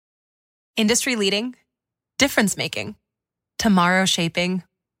Industry leading, difference making, tomorrow shaping,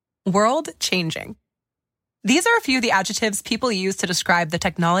 world changing. These are a few of the adjectives people use to describe the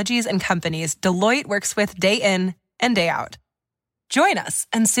technologies and companies Deloitte works with day in and day out. Join us,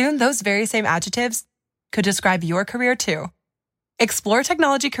 and soon those very same adjectives could describe your career too. Explore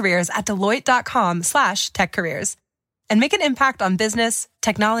technology careers at Deloitte.com/techcareers and make an impact on business,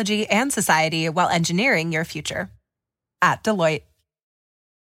 technology, and society while engineering your future. At Deloitte.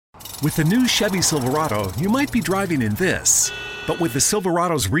 With the new Chevy Silverado, you might be driving in this. But with the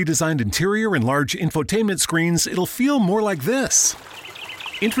Silverado's redesigned interior and large infotainment screens, it'll feel more like this.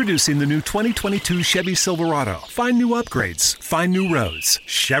 Introducing the new 2022 Chevy Silverado. Find new upgrades. Find new roads.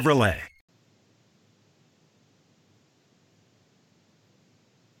 Chevrolet.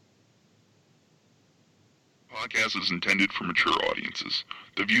 Podcast is intended for mature audiences.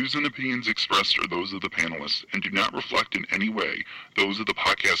 The views and opinions expressed are those of the panelists and do not reflect in any way those of the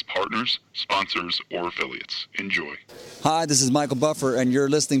podcast partners, sponsors, or affiliates. Enjoy. Hi, this is Michael Buffer, and you're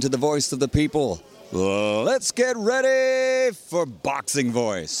listening to The Voice of the People. Let's get ready for Boxing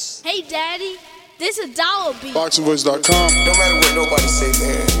Voice. Hey, Daddy, this is Dollar Beat. BoxingVoice.com. No matter what nobody say,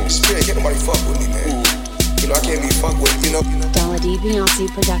 man. Spirit, can't nobody fuck with me, man. You know, I can't be fucked with, you know. Dollar D Beyonce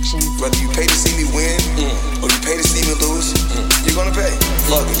Productions. Whether you pay to see me win or you pay to see me lose, you're gonna pay.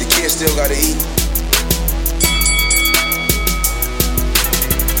 Fuck it, your kids still gotta eat.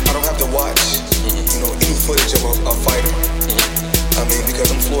 I don't have to watch, you know, any footage of a fighter. I mean,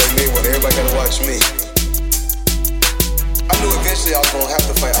 because I'm Floyd Mayweather, everybody gotta watch me. I knew eventually I was gonna have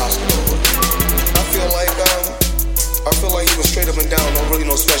to fight Oscar. I feel like he was straight up and down,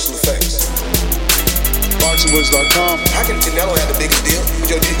 no special effects. BoxingVoice.com. How can Canelo have the biggest deal?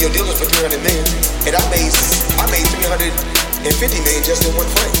 Your deal is for $300 million, and I made $350 million just in one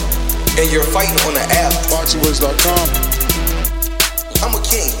fight. And you're fighting on the app. BoxingVoice.com. I'm a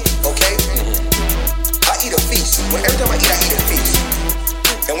king, okay? I eat a feast. Every time I eat a feast.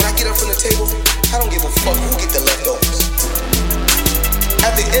 And when I get up from the table, I don't give a fuck who get the leftovers.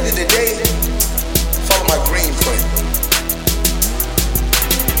 At the end of the day, follow my green print.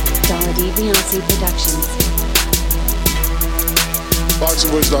 Dollar D Beyonce Productions.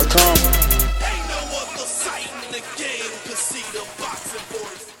 BoxingVoice.com. Ain't no other sight in the game to see the Boxing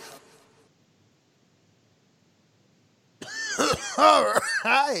Voice. All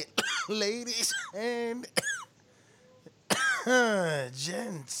right, ladies and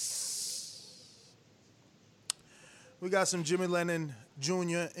gents. We got some Jimmy Lennon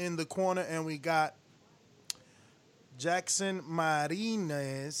Jr. in the corner, and we got Jackson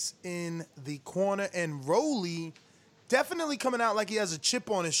Martinez in the corner, and Rolly definitely coming out like he has a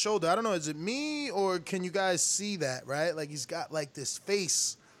chip on his shoulder. I don't know, is it me or can you guys see that, right? Like he's got like this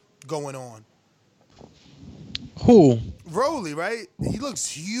face going on. Who? Rolly, right? He looks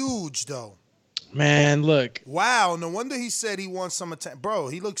huge though. Man, look. Wow, no wonder he said he wants some attention. Bro,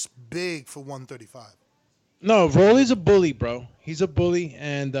 he looks big for 135. No, Rolly's a bully, bro. He's a bully,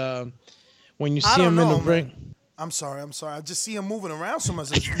 and when you see him in the ring. I'm sorry. I just see him moving around so much.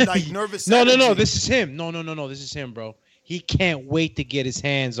 Like nervous. No. This is him. No. This is him, bro. He can't wait to get his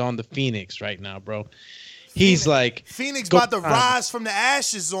hands on the Phoenix right now, bro. He's like Phoenix about to rise from the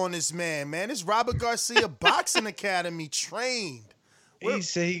ashes on this man. This Robert Garcia Boxing Academy trained.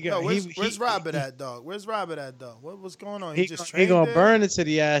 Where's Robert at, dog? Where's Robert at, dog? What's going on? He gonna burn into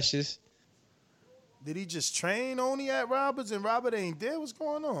the ashes. Did he just train only at Robert's and Robert ain't there? What's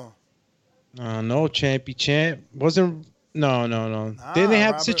going on? No, champ. Wasn't. No. Didn't they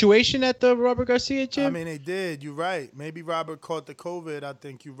have a situation at the Robert Garcia gym? I mean, they did. You're right. Maybe Robert caught the COVID. I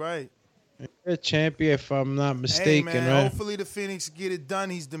think you're right. A champion, if I'm not mistaken, hey, man, right? Hopefully the Phoenix get it done.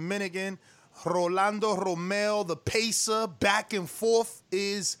 He's Dominican. Rolando Romel, the pacer, back and forth,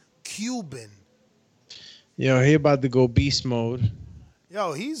 is Cuban. Yo, he about to go beast mode.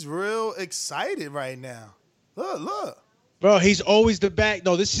 Yo, he's real excited right now. Look. Bro, he's always the back.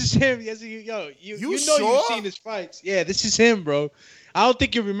 No, this is him. Yes, you know sure? You've seen his fights. Yeah, this is him, bro. I don't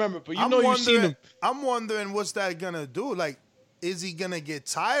think you remember, but you've seen him. I'm wondering what's that gonna do. Like, is he gonna get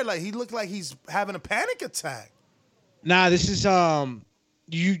tired? Like, he looked like he's having a panic attack. Nah, this is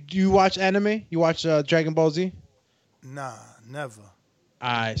you watch anime? You watch Dragon Ball Z? Nah, never. All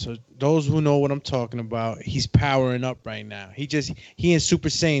right, so those who know what I'm talking about, he's powering up right now. He in Super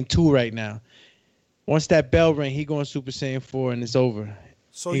Saiyan 2 right now. Once that bell ring, he going Super Saiyan 4 and it's over.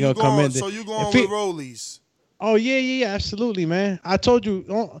 So you going with Rollies? Oh yeah, absolutely, man. I told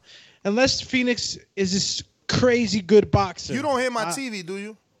you, unless Phoenix is this crazy good boxer. You don't hear my TV, do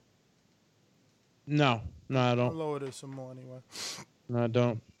you? No, I don't. I'll lower this some more anyway. No, I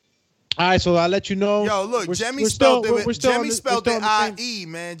don't. All right, so I'll let you know. Yo, look, Jemmy spelled it. Jemmy spelled it I-E,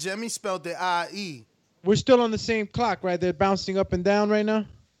 man. Jemmy spelled it I-E. We're still on the same clock, right? They're bouncing up and down right now?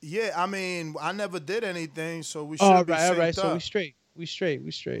 Yeah, I mean, I never did anything, so we should be synced all right. up. So we straight. We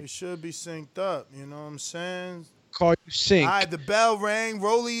should be synced up, you know what I'm saying? Call you sync. All right, the bell rang.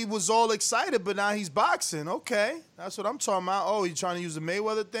 Rolly was all excited, but now he's boxing. Okay, that's what I'm talking about. Oh, he's trying to use the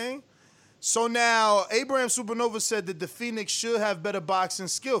Mayweather thing? So now, Abraham Supernova said that the Phoenix should have better boxing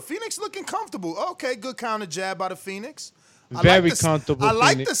skill. Phoenix looking comfortable. Okay, good counter jab by the Phoenix. Very comfortable. I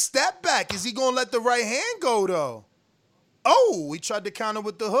like the step back. Is he going to let the right hand go, though? Oh, he tried to counter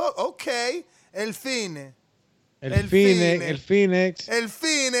with the hook. Okay. El Phoenix. El Phoenix.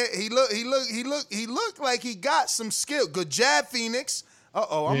 He looked like he got some skill. Good jab, Phoenix.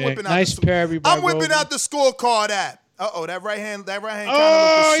 I'm whipping out nice parry by I'm whipping Rogan. out the scorecard app. That right hand counter looked slow.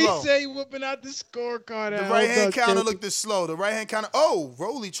 Oh, he said he whipping out the scorecard. The right hand counter looked slow. The right hand counter. Oh,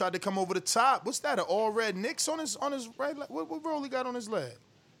 Rolly tried to come over the top. What's that? An all red Knicks on his right leg? What Rolly got on his leg?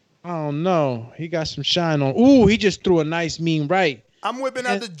 I don't know. He got some shine on. Ooh, he just threw a nice mean right. I'm whipping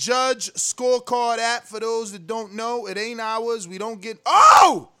out the Judge scorecard app for those that don't know. It ain't ours. We don't get.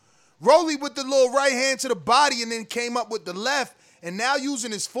 Oh! Rolly with the little right hand to the body and then came up with the left. And now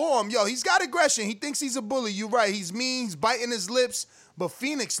using his forearm. Yo, he's got aggression. He thinks he's a bully. You're right. He's mean. He's biting his lips. But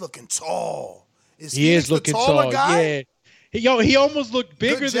Phoenix looking tall. He is looking tall. Guy? Yeah. He almost looked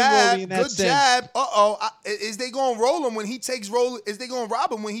bigger than Rolly in that sense. Good jab. Is they going to roll him when he takes Rolly? Is they going to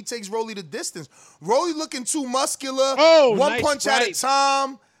rob him when he takes Rolly the distance? Rolly looking too muscular. Oh, One nice punch right. at a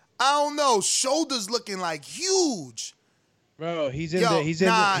time. I don't know. Shoulders looking like huge. Bro, he's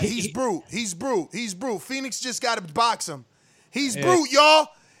brute. He's brute. Phoenix just got to box him. He's brute, y'all.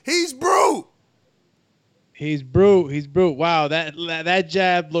 He's brute. He's brute. Wow, that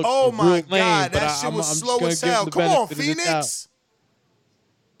jab looked oh my real lame, God, that shit was slow as hell. Come on, Phoenix.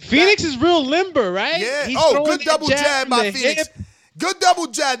 Phoenix is real limber, right? Yeah. He's good double jab by Phoenix. Hip. Good double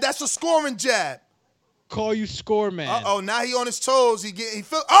jab. That's a scoring jab. Call you score, man. Now he on his toes. He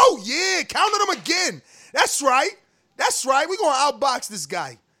feel. Oh yeah, counted him again. That's right. We gonna outbox this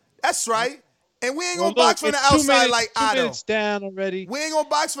guy. That's right. And we ain't gonna box from the outside like Otto. 2 minutes down already. We ain't gonna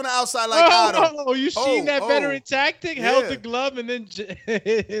box from the outside like Otto. Oh, you seen that veteran tactic? Yeah. Held the glove and then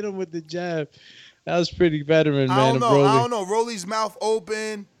hit him with the jab. That was pretty veteran, man. I don't know. Rolly's mouth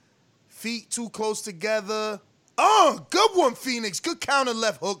open, feet too close together. Oh, good one, Phoenix. Good counter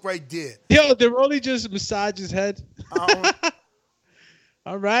left hook right there. Yo, did Rolly just massage his head?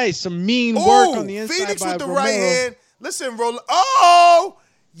 All right, some mean work on the inside Phoenix by with the Romero. right hand. Listen, Rolly. Oh,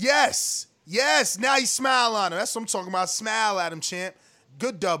 yes. Now he smile on him. That's what I'm talking about. Smile at him, champ.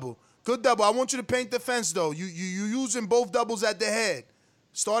 Good double. I want you to paint the fence, though. You using both doubles at the head.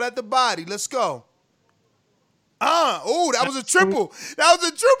 Start at the body. Let's go. That was a triple.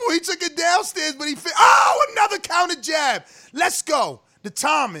 He took it downstairs, but another counter jab. Let's go. The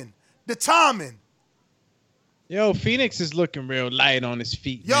timing. Yo, Phoenix is looking real light on his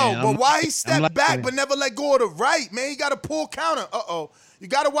feet. But why he stepped back but never let go of the right, man? He got to pull counter. You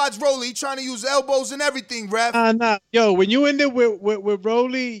got to watch Rolly. He trying to use elbows and everything, ref. Nah. Yo, when you in there with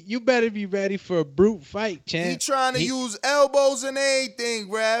Rolly, you better be ready for a brute fight, champ. He trying to use elbows and everything,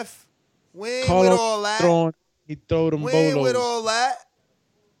 ref. We ain't with all that. He throw them We bolos. ain't with all that.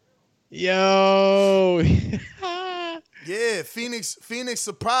 Yo. Yeah, Phoenix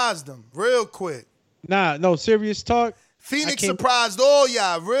surprised them real quick. Nah, no, serious talk. Phoenix surprised all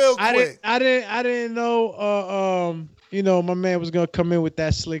y'all real quick. I didn't know my man was gonna come in with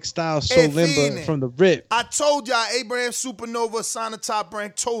that slick style so limber from the rip. I told y'all Abraham Supernova signed the top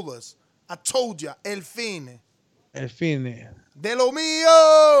rank told us. I told y'all El Fine. De lo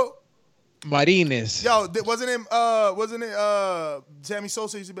mío. Marines. Yo, wasn't it Sammy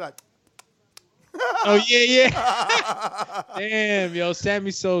Sosa used to be like Oh yeah. Damn, yo,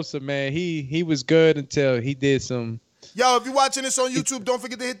 Sammy Sosa, man. He was good until he did some. Yo, if you're watching this on YouTube, don't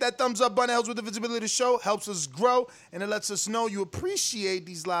forget to hit that thumbs up button. It helps with the visibility of the show, helps us grow, and it lets us know you appreciate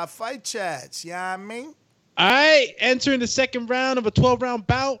these live fight chats. You know what I mean? All right, entering the second round of a 12-round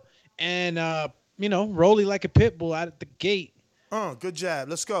bout, and Rolly like a pit bull out at the gate. Good jab.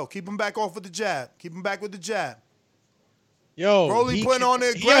 Let's go. Keep him back off with the jab. Keep him back with the jab. Yo, Rolly putting on the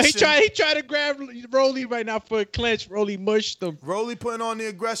aggression. He tried to grab Rolly right now for a clinch. Rolly mushed him. Rolly putting on the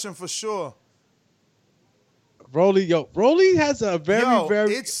aggression for sure. Rolly has a very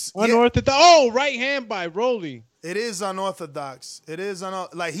unorthodox. Right hand by Rolly. It is unorthodox.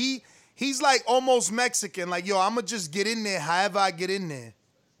 Like he's like almost Mexican. Like, yo, I'm gonna just get in there however I get in there.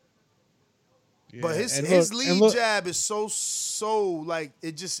 Yeah, but his lead jab is so like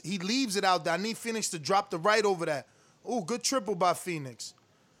it just he leaves it out there. I need Phoenix to drop the right over that. Oh, good triple by Phoenix.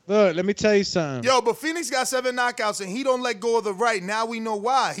 Look, let me tell you something. Yo, but Phoenix got 7 knockouts, and he don't let go of the right. Now we know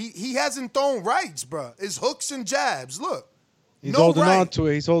why. He hasn't thrown rights, bro. It's hooks and jabs. Look. He's no holding right. on to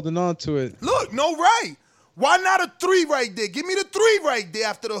it. He's holding on to it. Look, no right. Why not a 3 right there? Give me the 3 right there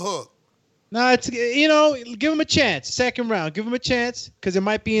after the hook. Nah, it's give him a chance. Second round, give him a chance because it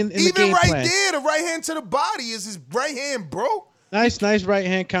might be in the game Even right plan. there, the right hand to the body is his right hand, bro. Nice right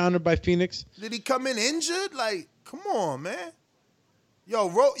hand counter by Phoenix. Did he come in injured? Like, come on, man. Yo,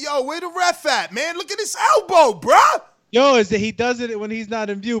 where the ref at, man? Look at his elbow, bro. Yo, is that he does it when he's not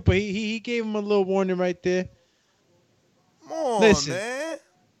in view, but he gave him a little warning right there. Come on, man.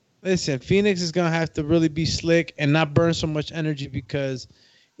 Listen, Phoenix is gonna have to really be slick and not burn so much energy because,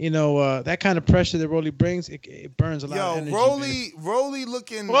 that kind of pressure that Rolly brings, it burns a lot of energy. Rolly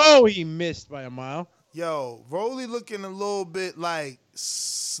looking. Whoa, he missed by a mile. Yo, Rolly looking a little bit like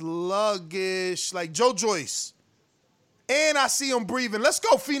sluggish, like Joe Joyce. And I see him breathing. Let's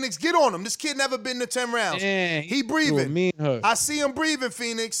go, Phoenix. Get on him. This kid never been to 10 rounds. Yeah, he breathing. Mean hook. I see him breathing,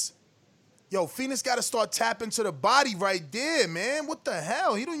 Phoenix. Yo, Phoenix got to start tapping to the body right there, man. What the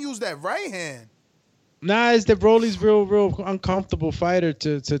hell? He don't use that right hand. Nah, it's that Rolly's real uncomfortable fighter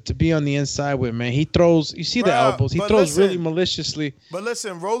to be on the inside with, man. He throws, you see the elbows. He throws really maliciously. But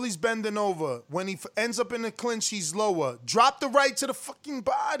listen, Rolly's bending over. When he ends up in the clinch, he's lower. Drop the right to the fucking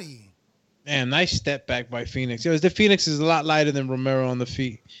body. Man, nice step back by Phoenix. Yo, the Phoenix is a lot lighter than Romero on the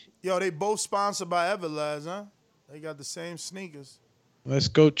feet. Yo, they both sponsored by Everlast, huh? They got the same sneakers. Let's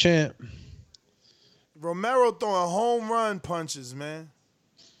go, champ. Romero throwing home run punches, man.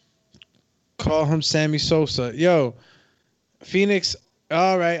 Call him Sammy Sosa. Yo, Phoenix,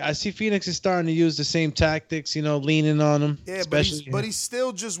 all right. I see Phoenix is starting to use the same tactics, leaning on him. Yeah, but he's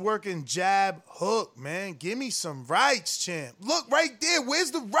still just working jab, hook, man. Give me some rights, champ. Look right there. Where's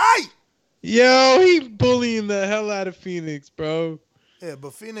the right? Yo, he bullying the hell out of Phoenix, bro. Yeah,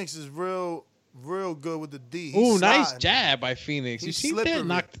 but Phoenix is real good with the D. Ooh, nice jab by Phoenix. He's you see that?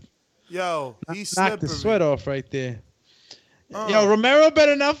 Knocked the sweat off right there. Yo, Romero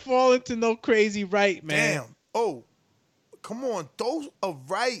better not fall into no crazy right, man. Damn. Oh, come on. Throw a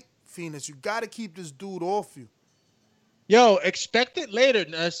right, Phoenix. You got to keep this dude off you. Yo, expect it later,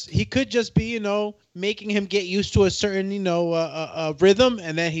 Nuss. He could just be, making him get used to a certain, rhythm,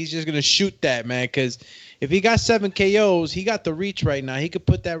 and then he's just going to shoot that, man. Because if he got 7 KOs, he got the reach right now. He could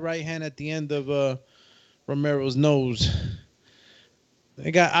put that right hand at the end of Romero's nose.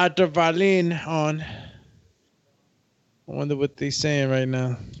 They got Arthur Valin on. I wonder what they're saying right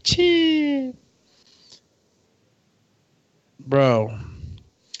now. Chee. Bro.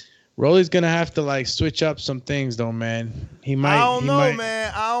 Rolly's going to have to, switch up some things, though, man. He might. I don't know,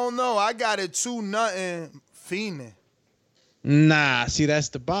 man. I don't know. I got it 2-0 Phoenix. Nah, see, that's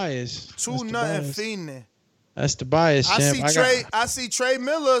the bias. 2-0 Phoenix. That's the bias, champ. I see Trey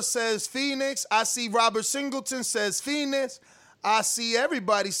Miller says Phoenix. I see Robert Singleton says Phoenix. I see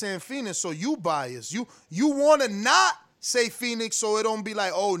everybody saying Phoenix, so you biased. You want to not say Phoenix so it don't be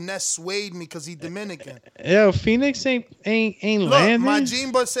like, oh, Ness swayed me because he Dominican. Yo, Phoenix ain't Look, landing. my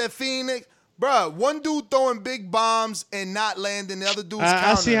Jimba said Phoenix. Bruh, one dude throwing big bombs and not landing. The other dude's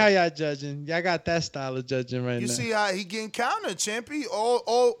countering. I see how y'all judging. Y'all got that style of judging right now. You see how he getting countered, Champy?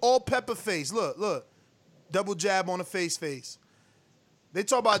 All pepper face. Look. Double jab on the face. They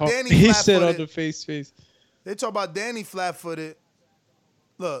talk about Danny flat-footed. He said on the face. They talk about Danny flat-footed.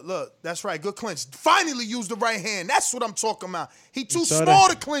 Look, that's right. Good clinch. Finally used the right hand. That's what I'm talking about. He too small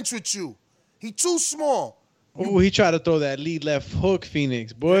to clinch with you. He too small. Oh, he tried to throw that lead left hook,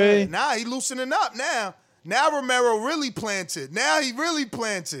 Phoenix, boy. Yeah, now he loosening up now. Now Romero really planted. Now he really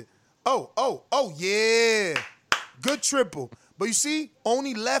planted. Oh, yeah. Good triple. But you see,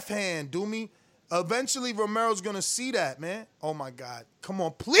 only left hand, do me. Eventually, Romero's going to see that, man. Oh, my God. Come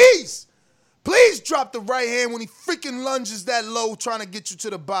on, please. Please drop the right hand when he freaking lunges that low trying to get you to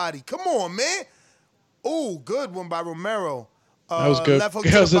the body. Come on, man. Oh, good one by Romero. That was good. Left hook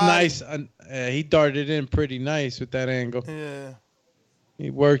that was to a the body. nice. He darted in pretty nice with that angle. Yeah. He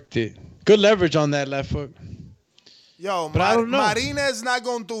worked it. Good leverage on that left hook. Yo, but I don't know. Martinez not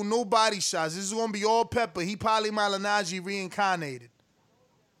going to do no body shots. This is going to be all pepper. He probably Malignaggi reincarnated.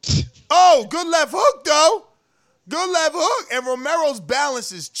 Oh, good left hook, though. Good left hook. And Romero's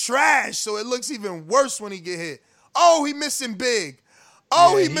balance is trash, so it looks even worse when he get hit. Oh, he missing big.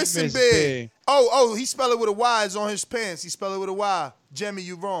 Oh, yeah, he missing big. Oh, he spell it with a Y. It's on his pants. He spell it with a Y. Jemmy,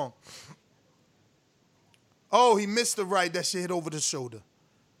 you wrong. Oh, he missed the right. That shit hit over the shoulder.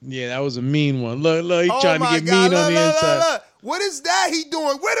 Yeah, that was a mean one. Look, he trying to get mean on the inside. Look. What is that he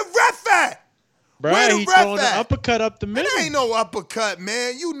doing? Where the ref at? Bro, he throwing an uppercut up the middle. It ain't no uppercut,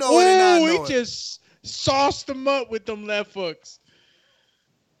 man. You know it and I know he just sauced him up with them left hooks.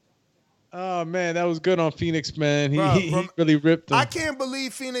 Oh man, that was good on Phoenix, man. He Bruh, really ripped him. I can't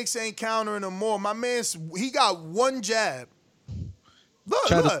believe Phoenix ain't countering him more. My man's he got one jab. Look,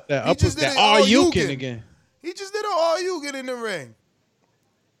 he just did it all Yukin again. He just did it all Yukin in the ring.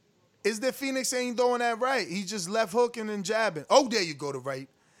 Is that Phoenix ain't throwing that right? He just left hooking and jabbing. Oh, there you go, the right.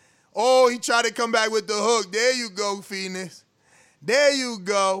 Oh, he tried to come back with the hook. There you go, Phoenix. There you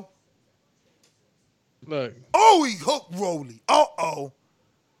go. Look. Oh, he hooked Rolly. Uh-oh.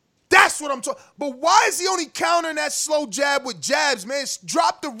 That's what I'm talking. But why is he only countering that slow jab with jabs, man?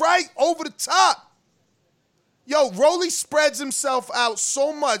 Drop the right over the top. Yo, Rolly spreads himself out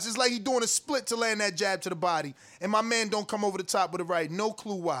so much. It's like he's doing a split to land that jab to the body. And my man don't come over the top with a right. No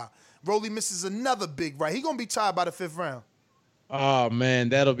clue why. Rolly misses another big right. He going to be tied by the 5th round. Oh, man,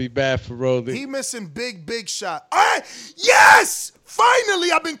 that'll be bad for Rolly. He missing big shot. All right. Yes!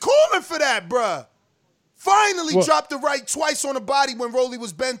 Finally, I've been calling for that, bruh. Finally dropped the right twice on the body when Rolly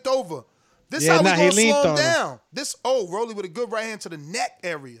was bent over. This how we going to slow him down. Rolly with a good right hand to the neck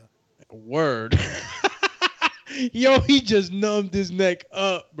area. Word. Yo, he just numbed his neck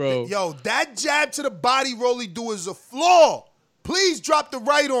up, bro. Yo, that jab to the body Rolly do is a flaw. Please drop the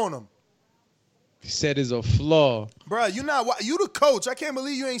right on him. He said it's a flaw. Bro, you the coach. I can't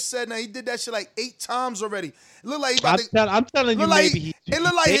believe you ain't said that. He did that shit like 8 times already. It looked like I'm telling you, maybe it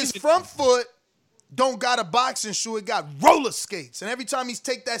looked like his front foot don't got a boxing shoe. It got roller skates. And every time he's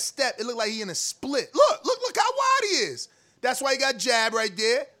take that step, it looked like he in a split. Look how wide he is. That's why he got jab right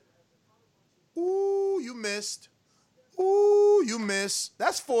there. Ooh, you missed. Ooh, you missed.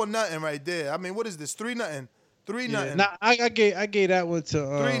 That's 4-0 right there. I mean, what is this? 3-0. 3-0. Yeah, nah, I gave that one to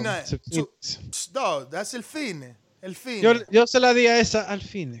 3-0. No, that's el fine. El fine. Yo se la di a esa al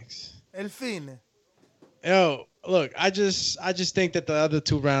Phoenix. El fine. Yo, look, I just think that the other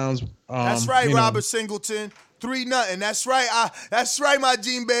 2 rounds. That's right, Robert Singleton. 3-0. That's right. That's right, my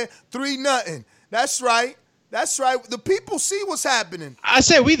Gene Bear. 3-0. That's right. That's right. The people see what's happening. I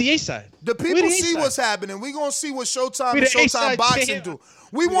said we the A-side. The people see what's happening. We're going to see what Showtime and Showtime Boxing do.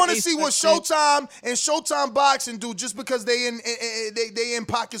 We want to see what Showtime and Showtime Boxing do just because they in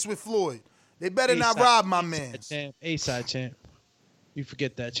pockets with Floyd. They better not rob my man. A-side champ. You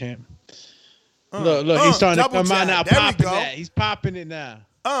forget that, champ. Look, he's starting to come out now, popping that. He's popping it now.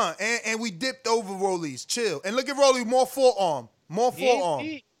 And we dipped over Rolly's. Chill. And look at Rolly, more forearm. More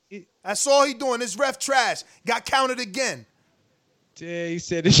forearm. That's all he doing. This ref trash. Got counted again. Yeah, he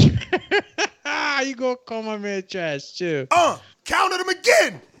said it. You gonna call my man trash, chill. Counted him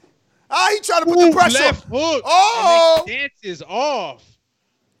again. He trying to put the pressure. Left hook. Oh. And dances off.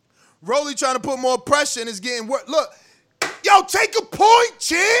 Rolly trying to put more pressure and it's getting worse. Look. Yo, take a point,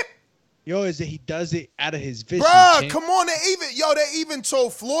 champ. Yo, is that he does it out of his vision. Bruh, come on. They even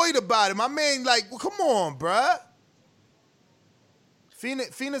told Floyd about it. My man, come on, bruh.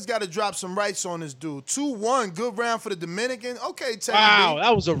 Phoenix got to drop some rights on this dude. 2-1, good round for the Dominican. Okay, Teddy wow, B.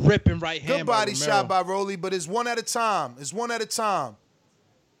 that was a ripping right hand. Good body shot by Rolly, but it's one at a time.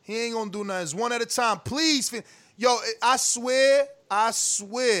 He ain't gonna do nothing. It's one at a time. Please, yo, I swear,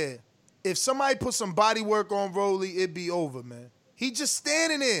 if somebody put some body work on Rolly, it'd be over, man. He just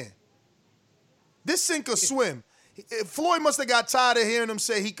standing there. This sink or swim. Floyd must have got tired of hearing him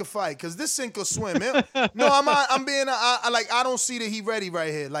say he could fight, because this sink or swim. No, I don't see that he ready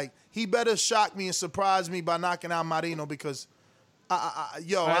right here. Like, he better shock me and surprise me by knocking out Marino, because I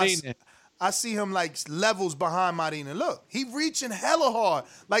see him like levels behind Marino. Look, he reaching hella hard.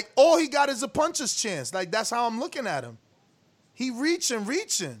 Like, all he got is a puncher's chance. Like, that's how I'm looking at him. He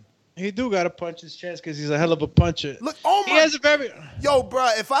reaching. He do got to punch his chest because he's a hell of a puncher. Look, he has a very... Yo, bro,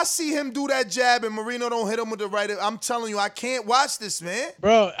 if I see him do that jab and Marino don't hit him with the right, I'm telling you, I can't watch this, man.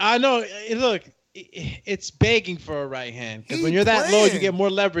 Bro, I know. Look, it's begging for a right hand. Because when you're that low, you get more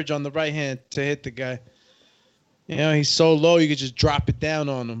leverage on the right hand to hit the guy. You know, he's so low, you could just drop it down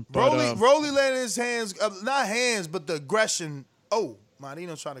on him. Rolly letting his hands, not hands, but the aggression. Oh,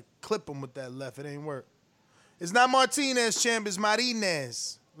 Marino trying to clip him with that left. It ain't work. It's not Martinez, champ. It's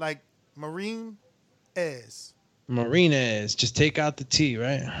Marinez. Like Marine-ez. Just take out the T,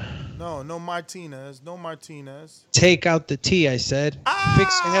 right? No Martinez. No Martinez. Take out the T, I said.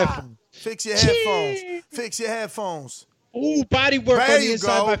 Fix your headphones. Fix your headphones. Ooh, body work on the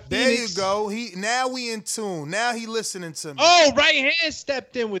inside by Phoenix. There you go. Now we in tune. Now he listening to me. Oh, right hand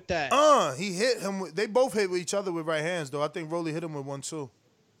stepped in with that. He hit him with. They both hit each other with right hands, though. I think Rolly hit him with one too.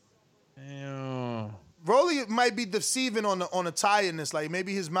 Damn. Rolly might be deceiving on the tiredness. Like,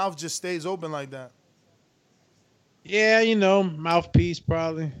 maybe his mouth just stays open like that. Yeah, mouthpiece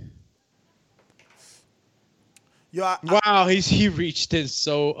probably. Yo, wow, he reached in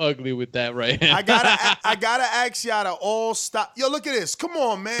so ugly with that right hand. I gotta ask y'all to all stop. Yo, look at this. Come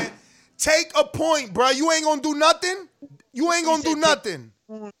on, man. Take a point, bro. You ain't gonna do nothing? You ain't gonna do nothing.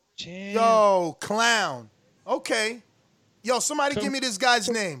 Yo, clown. Okay. Yo, somebody give me this guy's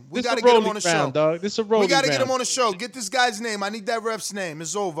name. We gotta get him on the show. Dog. This is a rolling We gotta round. get him on the show. Get this guy's name. I need that ref's name.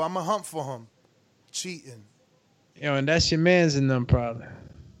 It's over. I'm gonna hunt for him. Cheating. Yo, and that's your man's in them probably.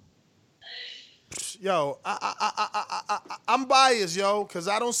 Yo, I'm biased, yo, because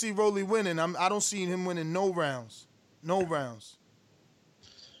I don't see Rolly winning. I don't see him winning no rounds. No rounds.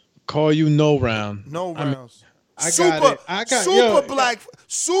 Call you no round. No rounds. I got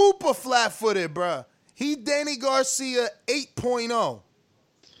super flat-footed, bruh. He Danny Garcia 8.0.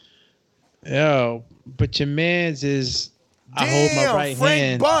 Yo, but your man's is I hold my right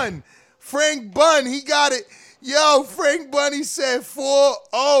hand. Frank Bunn, he got it. Yo, Frank Bunny said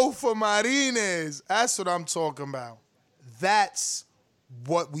 4-0 for Martinez. That's what I'm talking about. That's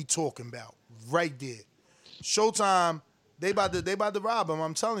what we talking about right there. Showtime, they about to rob him.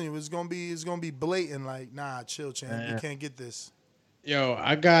 I'm telling you, it's gonna be blatant. Like, nah, chill, champ. You can't get this. Yo,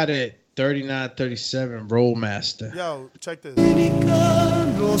 I got it 39-37 Rollmaster. Yo, check this.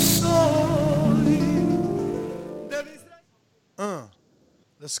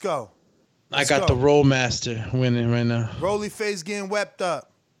 Let's go. I got the Rollmaster winning right now. Rolly face getting wept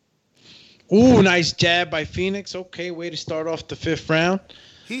up. Ooh, nice jab by Phoenix. Okay, way to start off the 5th round.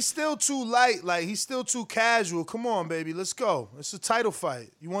 He's still too light. Like, he's still too casual. Come on, baby. Let's go. It's a title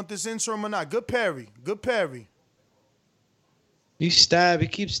fight. You want this interim or not? Good parry. Good parry. He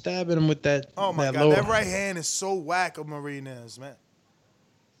keeps stabbing him with that. Oh, my God. Lower. That right hand is so whack of Martinez, man.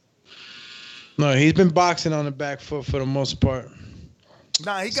 No, he's been boxing on the back foot for the most part.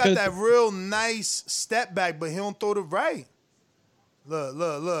 Nah, he got that real nice step back, but he don't throw the right.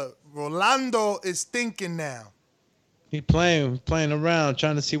 Look. Rolando is thinking now. He playing around,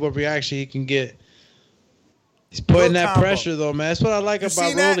 trying to see what reaction he can get. He's putting that pressure though, man. That's what I like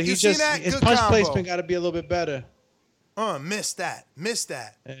about Rolly. His punch placement got to be a little bit better. Missed that.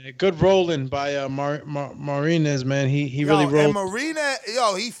 Good rolling by Martinez, man. He really rolled. And Martinez,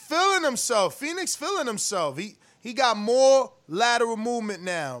 he feeling himself. Phoenix feeling himself. He got more lateral movement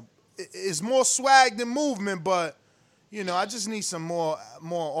now. It's more swag than movement, but I just need some more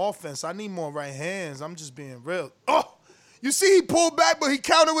offense. I need more right hands. I'm just being real. Oh, you see he pulled back, but he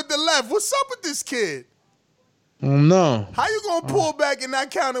countered with the left. What's up with this kid? No. How you gonna pull back and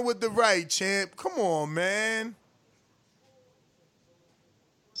not counter with the right, champ? Come on, man.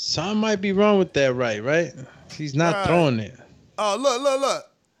 Something might be wrong with that right? He's not throwing it. Oh, look.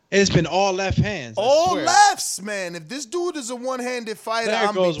 It's been all left hands. All lefts, man. If this dude is a one-handed fighter,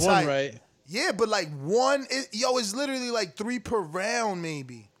 I'm goes be one tight. right. Yeah, but like it's literally like 3 per round,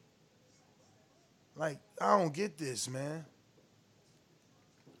 maybe. Like, I don't get this, man.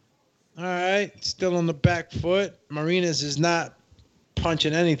 All right, still on the back foot. Martinez is not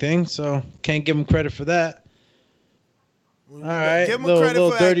punching anything, so can't give him credit for that. All right, give him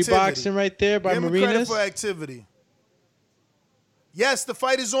little for dirty activity. Boxing right there by Martinez. Give him credit for activity. Yes, the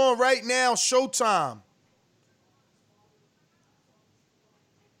fight is on right now. Showtime.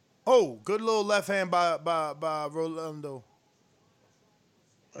 Oh, good little left hand by Rolando.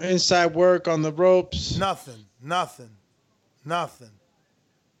 Inside work on the ropes. Nothing.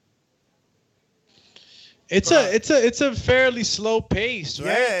 It's a fairly slow pace, right?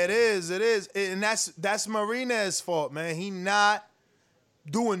 Yeah, it is. And that's Martinez's fault, man. He not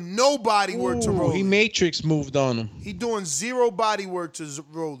doing no body work to Rolly. He matrix moved on him. He doing zero body work to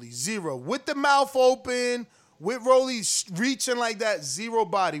Rolly. Zero. With the mouth open, with Rolly reaching like that, zero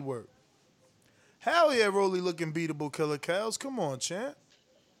body work. Hell yeah, Rolly looking beatable, Killer Kells. Come on, champ.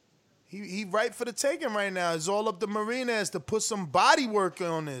 He right for the taking right now. It's all up to Martinez to put some body work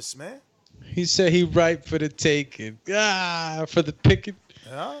on this, man. He said he right for the taking. For the picking.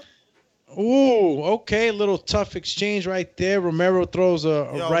 Yeah. Ooh, okay. Little tough exchange right there. Romero throws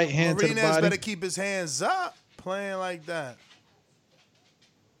a right hand to the body. Martinez better keep his hands up playing like that.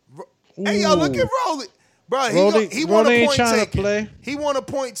 Hey, yo, look at Rolly. Bro, he want a point taken. He want a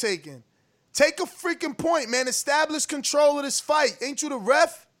point taken. Take a freaking point, man. Establish control of this fight. Ain't you the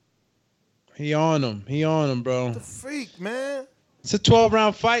ref? He on him, bro. The freak, man. It's a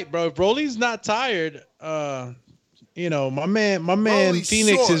 12-round fight, bro. If Rolly's not tired, my man Rolly's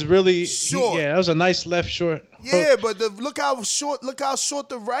Phoenix short. is really short. That was a nice left short. Yeah, but look how short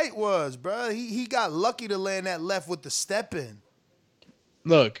the right was, bro. He got lucky to land that left with the step in.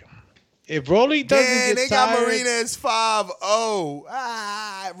 Look, if Rolly doesn't get they tired, got Martinez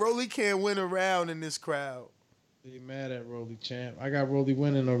 5-0. Rolly can't win a round in this crowd. Be mad at Rolly, champ. I got Rolly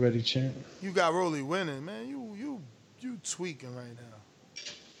winning already, champ. You got Rolly winning, man. You tweaking right now.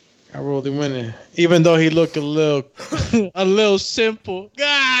 Got Rolly winning, even though he looked a little simple.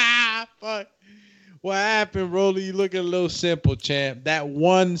 fuck? What happened, Rolly? You looking a little simple, champ. That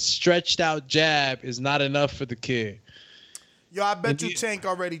one stretched out jab is not enough for the kid. Yo, I bet you Tank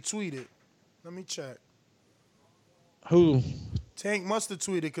already tweeted. Let me check. Who? Tank must have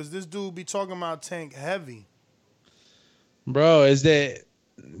tweeted because this dude be talking about Tank heavy. Bro,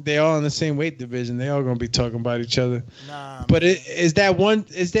 they all in the same weight division. They all gonna be talking about each other. Nah, but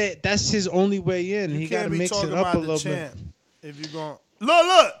that's his only way in. He gotta mix it up a little bit. If you going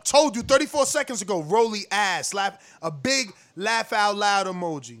look, told you 34 seconds ago, Rolly ass, a big laugh out loud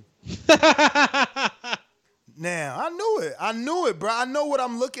emoji. Now I knew it, bro. I know what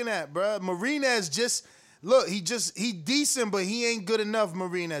I'm looking at, bro. Marinez just look, he decent, but he ain't good enough.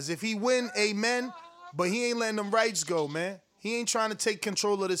 Marinez, if he win, amen. But he ain't letting them rights go, man. He ain't trying to take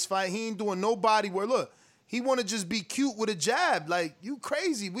control of this fight. He ain't doing no body work. Look, he want to just be cute with a jab. Like, you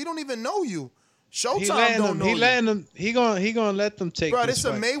crazy. We don't even know you. Showtime don't know you. He gonna let them take. Bro, this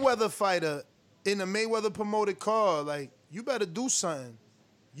this a Mayweather fighter in a Mayweather promoted card. Like, you better do something.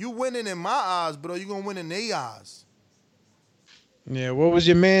 You winning in my eyes, bro. You gonna win in their eyes. Yeah, what was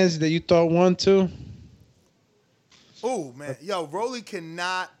your man's that you thought won too? Oh, man. Yo, Rolly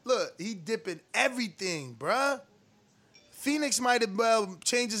cannot. Look, he dipping everything, bruh. Phoenix might have well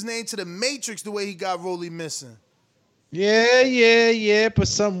changed his name to the Matrix the way he got Rolly missing. Yeah. But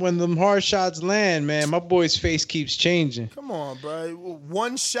when them hard shots land, man, my boy's face keeps changing. Come on, bro.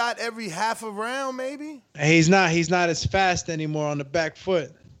 One shot every half a round, maybe? He's not as fast anymore on the back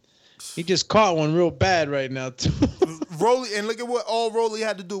foot. He just caught one real bad right now, too. Rolly, and look at what all Rolly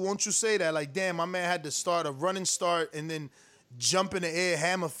had to do. Won't you say that? Like, damn, my man had to start a running start and then jump in the air,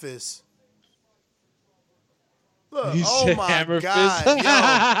 hammer fist. Look, oh my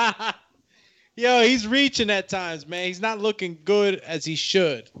God. Yo, he's reaching at times, man. He's not looking good as he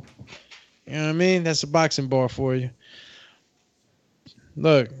should. You know what I mean? That's a boxing bar for you.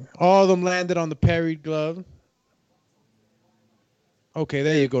 Look, all of them landed on the parried glove. Okay,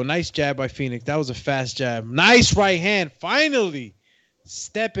 there you go. Nice jab by Phoenix. That was a fast jab. Nice right hand. Finally.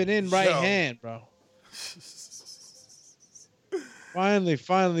 Stepping in right hand, bro. Finally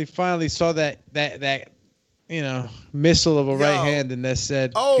saw that missile of a right hand, and that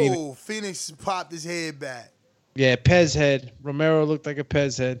said, Phoenix popped his head back. Yeah, Pez head. Romero looked like a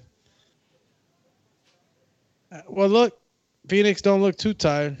Pez head. Well, look, Phoenix don't look too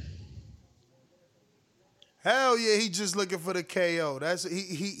tired. Hell yeah, he just looking for the KO. That's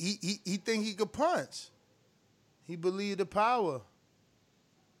he think he could punch. He believed the power.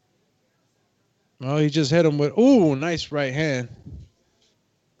 Well, he just hit him with nice right hand.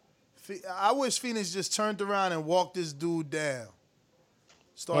 I wish Phoenix just turned around and walked this dude down.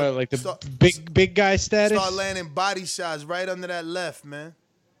 Big guy status? Start landing body shots right under that left, man.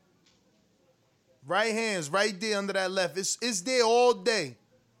 Right hand's right there under that left. It's there all day.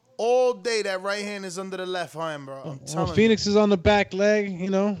 All day that right hand is under the left hand, bro. Phoenix is on the back leg,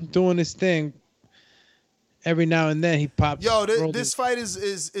 doing his thing. Every now and then he pops. Yo, this fight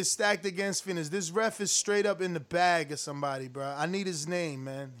is stacked against Phoenix. This ref is straight up in the bag of somebody, bro. I need his name,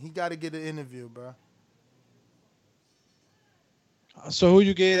 man. He got to get an interview, bro. So who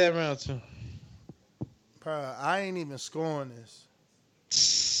you gave that round to? Bro, I ain't even scoring this.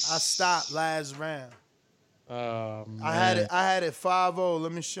 I stopped last round. Oh, man. I had it 5-0.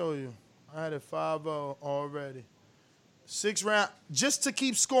 Let me show you. I had it 5-0 already. 6 round. Just to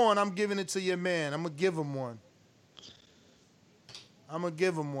keep scoring, I'm giving it to your man. I'm going to give him one.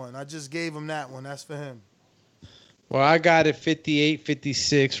 I just gave him that one. That's for him. Well, I got it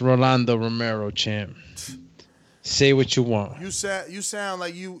 58-56, Rolando Romero, champ. Say what you want. You sound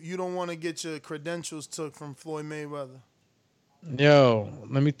like you don't want to get your credentials took from Floyd Mayweather. Yo,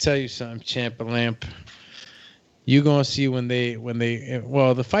 let me tell you something, Champ Lamp. You gonna see when they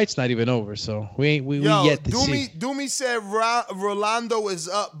the fight's not even over, so we yet to see. Doomy said Rolando is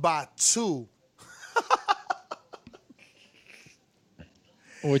up by 2.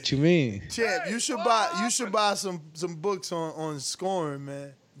 What you mean? Champ, you should buy some books on scoring,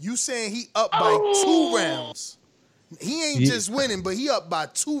 man. You saying he up by 2 rounds. He ain't just winning, but he up by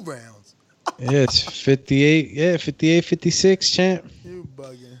 2 rounds. Yeah, it's 58. Yeah, 58-56, champ. You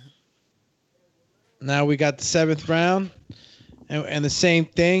bugging. Now we got the 7th round. And the same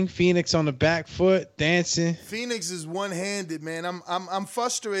thing. Phoenix on the back foot, dancing. Phoenix is one-handed, man. I'm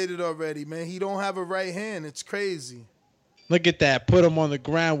frustrated already, man. He don't have a right hand. It's crazy. Look at that. Put him on the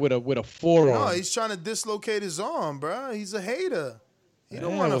ground with a forearm. No, he's trying to dislocate his arm, bro. He's a hater. He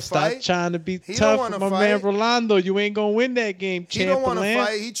don't want to Stop fight. trying to be He tough don't with wanna my man fight. Rolando. You ain't gonna win that game, He champ. don't want to Lamb.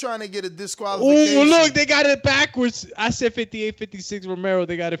 fight. He trying to get a disqualification. Oh, look, they got it backwards. I said 58-56 Romero.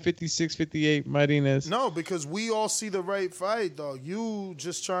 They got it 56-58 Martinez. No, because we all see the right fight, dog. You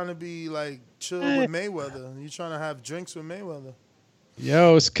just trying to be like chill with Mayweather. You trying to have drinks with Mayweather.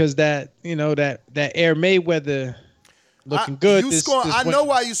 Yo, it's because that Air Mayweather looking good. I know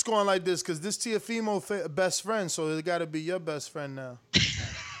why you scoring like this, because this Teofimo best friend, so it got to be your best friend now.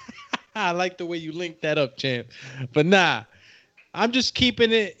 I like the way you link that up, champ. But nah, I'm just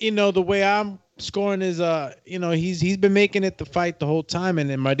keeping it, the way I'm scoring is, he's been making it the fight the whole time. And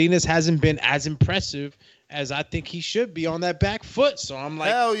then Martinez hasn't been as impressive as I think he should be on that back foot. So I'm like,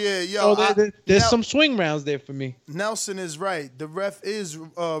 hell yeah, yo. There's some swing rounds there for me. Nelson is right. The ref is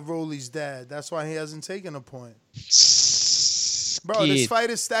Rolly's dad. That's why he hasn't taken a point. Bro, this fight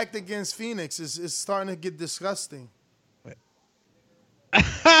is stacked against Phoenix. It's starting to get disgusting.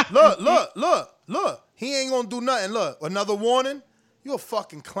 Look. He ain't gonna do nothing. Look, another warning. You a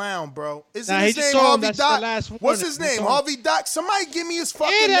fucking clown, bro. Isn't his name Harvey Doc? What's his name? Harvey Doc? Somebody give me his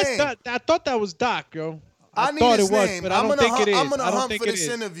fucking name. I thought that was Doc, yo. I need thought his it was, name. but I don't think it is. I'm gonna I don't hunt think for it this is.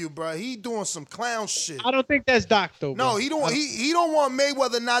 interview, bro. He doing some clown shit. I don't think that's Doc though. No, bro. he don't. He don't want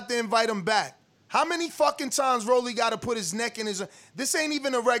Mayweather not to invite him back. How many fucking times Rolly got to put his neck in his? This ain't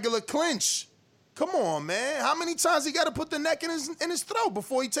even a regular clinch. Come on, man. How many times he got to put the neck in his throat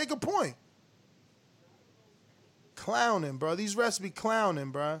before he take a point? Clowning, bro. These refs be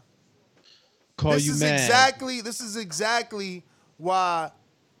clowning, bro. This is exactly why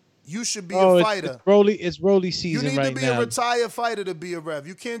you should be a fighter. It's Rolly season right now. You need to be a retired fighter to be a ref.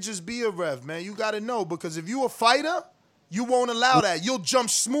 You can't just be a ref, man. You got to know, because if you a fighter, you won't allow that. You'll jump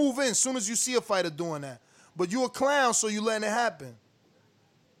smooth in as soon as you see a fighter doing that. But you a clown, so you letting it happen.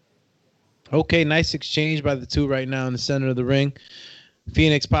 Okay, nice exchange by the two right now in the center of the ring.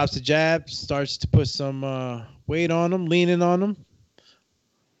 Phoenix pops the jab, starts to put some weight on him, leaning on him.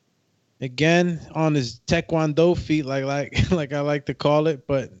 Again, on his taekwondo feet, like I like to call it,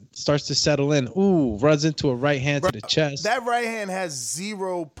 but starts to settle in. Ooh, runs into a right hand to the chest. That right hand has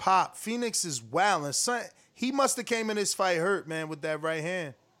zero pop. Phoenix is wilding. Son, he must have came in this fight hurt, man, with that right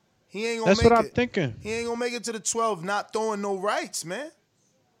hand. He ain't gonna That's what I'm thinking. He ain't gonna make it to the 12 not throwing no rights, man.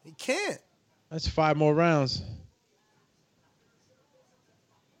 He can't. That's 5 more rounds.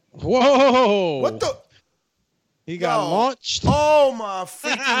 Whoa! What the? He got launched. Oh my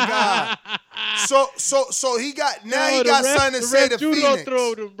freaking God! So he got he got something to say to judo Phoenix.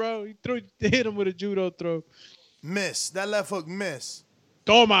 Throwed him, bro. He hit him with a judo throw. Miss that left hook. Miss.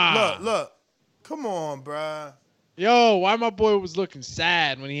 Toma. Look. Come on, bruh. Yo, why my boy was looking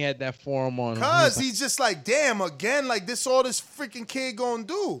sad when he had that forearm on him? Cause he's just like, damn, again, like this all this freaking kid gonna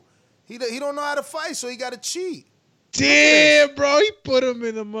do. He don't know how to fight, so he got to cheat. Damn, bro, he put him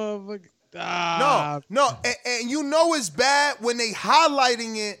in the motherfucker. No, and you know it's bad when they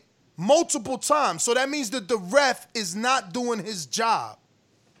highlighting it multiple times. So that means that the ref is not doing his job.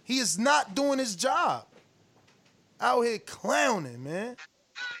 He is not doing his job. Out here clowning, man.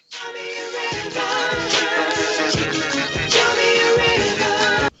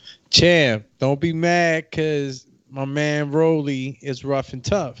 Champ, don't be mad because my man Rolly is rough and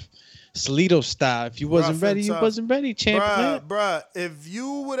tough. Salito style. If you wasn't ready, you wasn't ready, champ. Bruh, if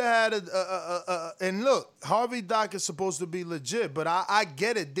you would have had and look, Harvey Doc is supposed to be legit, but I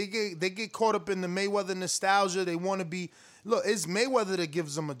get it. They get caught up in the Mayweather nostalgia. They want to be, look, it's Mayweather that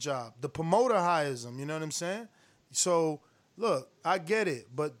gives them a job. The promoter hires them, you know what I'm saying? So, look, I get it,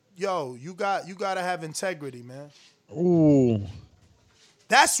 but yo, you got to have integrity, man. Ooh.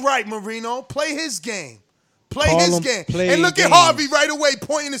 That's right, Marino. Play his game. Play his game. And look games. at Harvey right away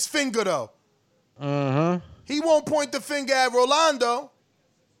pointing his finger, though. Uh-huh. He won't point the finger at Rolando.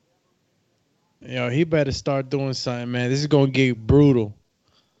 Yo, he better start doing something, man. This is going to get brutal.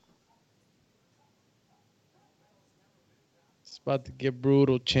 It's about to get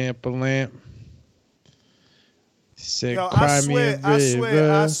brutal, Champ Lamp. Sick. Yo,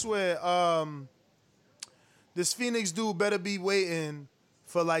 I swear, this Phoenix dude better be waiting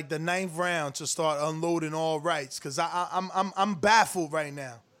for like the 9th round to start unloading all rights, because I'm baffled right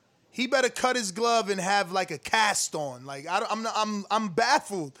now. He better cut his glove and have like a cast on. Like I'm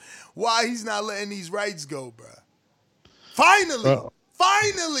baffled why he's not letting these rights go, bro.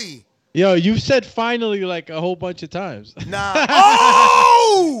 Finally. Yo, you said finally like a whole bunch of times. Nah.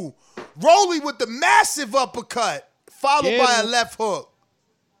 Oh, Rolly with the massive uppercut, followed by a left hook.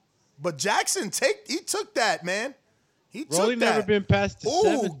 But Jackson took that, man. He Rolly took that. never been past the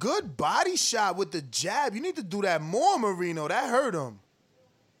 7. Ooh, good body shot with the jab. You need to do that more, Marino. That hurt him.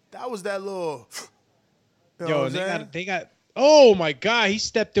 That was that little. Yo, they got Oh my God, he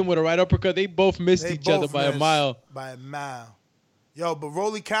stepped in with a right uppercut. They both missed They each other both by a missed mile. By a mile. Yo, but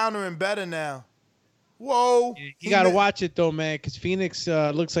Rolly countering better now. Whoa. You got to watch it though, man, because Phoenix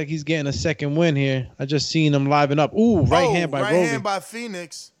looks like he's getting a second win here. I just seen him liven up. Ooh, right hand by right Rolly. hand by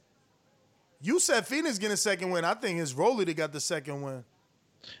Phoenix. You said Phoenix getting a second win. I think it's Rolly that got the second win.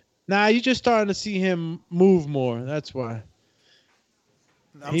 Nah, you just starting to see him move more. That's why.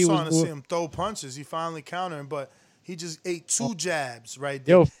 I'm starting to see him throw punches. He finally countering, but he just ate 2 jabs right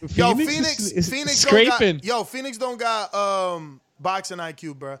there. Phoenix is scraping. Phoenix don't got boxing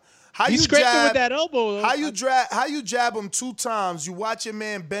IQ, bro. He's scraping with that elbow. Though. How you jab him 2 times? You watch your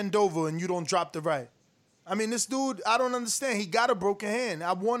man bend over and you don't drop the right. I mean, this dude, I don't understand. He got a broken hand.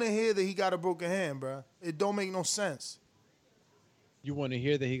 I want to hear that he got a broken hand, bro. It don't make no sense. You want to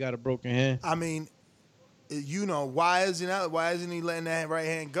hear that he got a broken hand? I mean, you know, why isn't he letting that right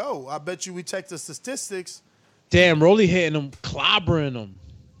hand go? I bet you we check the statistics. Damn, Rolly hitting him, clobbering him.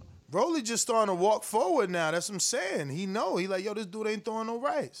 Rolly just starting to walk forward now. That's what I'm saying. He like, yo, this dude ain't throwing no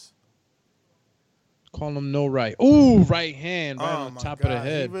rights. Call him no right. Ooh, right hand right on top of the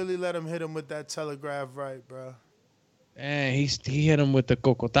head. He really let him hit him with that telegraph right, bro. And he hit him with the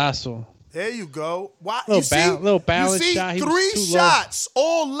cocotazo. There you go. Why? Little balance shot. He 3 shots,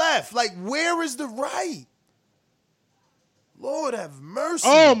 all left. Like, where is the right? Lord have mercy.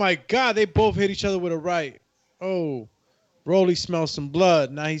 Oh, my God. They both hit each other with a right. Oh, Rolly smells some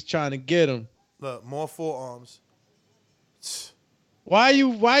blood. Now he's trying to get him. Look, more forearms. Why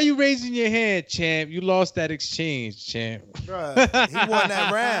you raising your hand, champ? You lost that exchange, champ. Bruh, he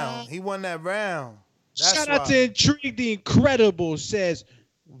won that round. That's Shout out to Intrigue the Incredible, says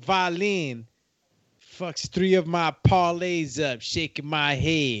Valin. Fucks 3 of my parlays up, shaking my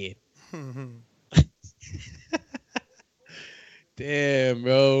head. Damn,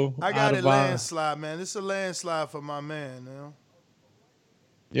 bro. I got it landslide, man. This is a landslide for my man, you know?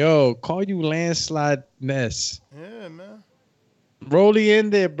 Yo, call you landslide Ness. Yeah, man. Rolly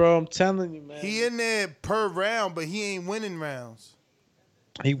in there, bro. I'm telling you, man. He in there per round, but he ain't winning rounds.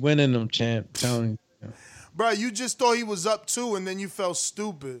 He winning them, champ. I'm telling you. Bro, you just thought he was up 2 and then you felt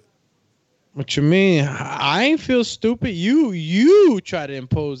stupid. What you mean? I ain't feel stupid. You try to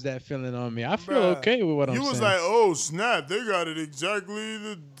impose that feeling on me. I feel okay with what I'm saying. You was like, oh, snap. They got it exactly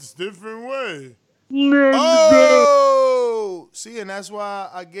the different way. Oh! See, and that's why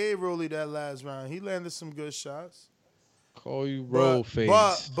I gave Rolly that last round. He landed some good shots. Call you roll face.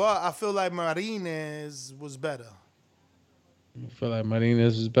 But I feel like Martinez was better. You feel like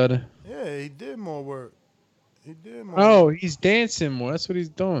Martinez was better? Yeah, he did more work. He's dancing more. That's what he's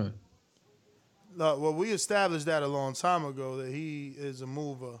doing. Look, well, we established that a long time ago that he is a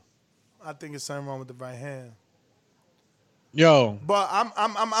mover. I think it's something wrong with the right hand. Yo, but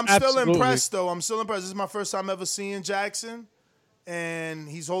I'm still impressed though. I'm still impressed. This is my first time ever seeing Jackson, and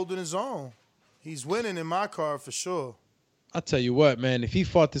he's holding his own. He's winning in my card for sure. I'll tell you what, man. If he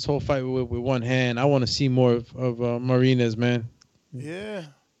fought this whole fight with one hand, I want to see more of Martinez, man. Yeah,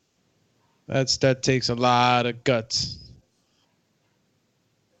 that takes a lot of guts.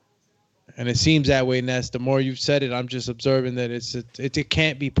 And it seems that way, Ness. The more you've said it, I'm just observing that it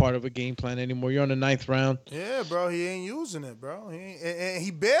can't be part of a game plan anymore. You're on the 9th round. Yeah, bro. He ain't using it, bro. He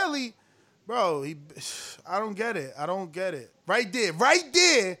barely, bro. I don't get it. Right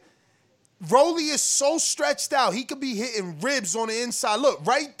there. Rolly is so stretched out. He could be hitting ribs on the inside. Look,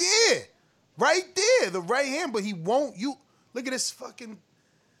 right there. The right hand, but he won't. Look at this fucking.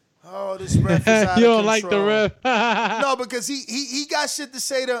 Oh, this ref is out of control. You don't like the ref? No, because he got shit to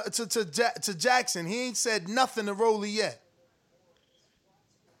say to Jackson. He ain't said nothing to Rolly yet.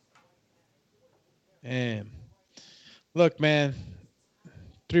 Damn. Look, man.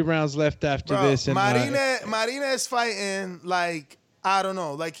 3 rounds left after this. And Martinez fighting like, I don't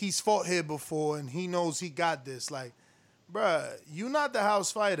know, like he's fought here before and he knows he got this. Like, bruh, you not the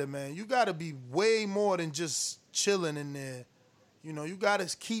house fighter, man. You got to be way more than just chilling in there. You know, you got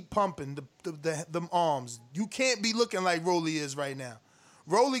to keep pumping them arms. You can't be looking like Rolly is right now.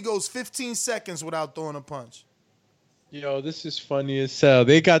 Rolly goes 15 seconds without throwing a punch. Yo, this is funny as hell.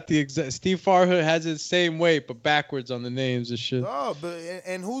 They got the exact. Steve Farhood has it the same weight, but backwards on the names and shit. Oh, but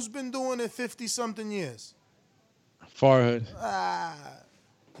and who's been doing it 50-something years? Farhood.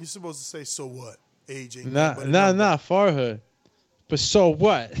 You're supposed to say, so what? Aging. Nah, Farhood. But so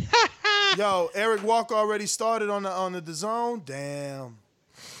what? Yo, Eric Walker already started on the DAZN. Damn.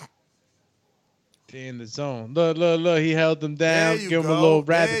 They in the zone. Look. He held them down. Give him a little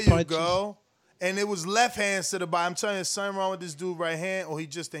rabbit punch. There you go. And it was left hands to the body. I'm telling you, something wrong with this dude right hand, or he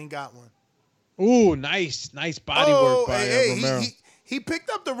just ain't got one. Ooh, nice body work by Romero. He picked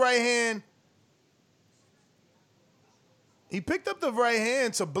up the right hand. He picked up the right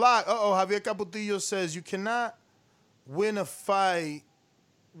hand to block. Javier Capotillo says you cannot win a fight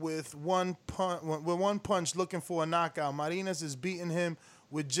with one punch looking for a knockout. Marinas is beating him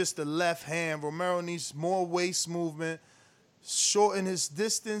with just the left hand. Romero needs more waist movement, shorten his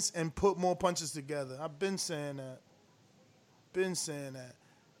distance, and put more punches together. I've been saying that.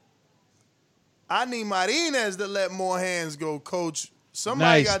 I need Martinez to let more hands go, Coach.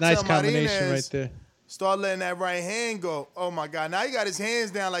 Somebody got to tell combination Martinez right there. Start letting that right hand go. Oh, my God. Now he got his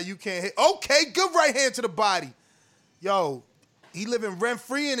hands down like you can't hit. Okay, good right hand to the body. Yo, he living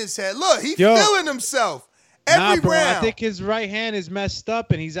rent-free in his head. Look, he feeling himself every bro, round. I think his right hand is messed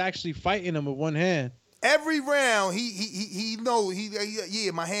up, and he's actually fighting him with one hand. Every round, he know,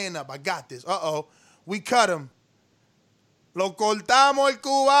 my hand up. I got this. We cut him. Lo cortamos el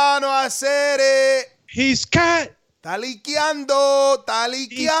cubano a hacer it. He's cut. Está liqueando.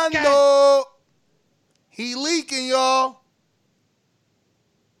 He leaking, y'all.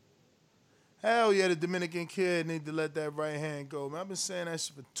 Hell yeah, the Dominican kid need to let that right hand go, man. I've been saying that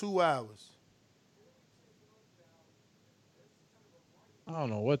shit for 2 hours. I don't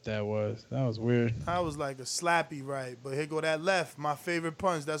know what that was. That was weird. That was like a slappy right, but here go that left. My favorite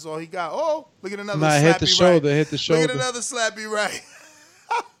punch. That's all he got. Oh, look at another slappy right. Hit the shoulder. Hit the shoulder. Look at another slappy right.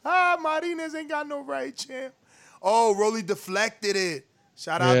 Martinez ain't got no right, champ. Oh, Rolly deflected it.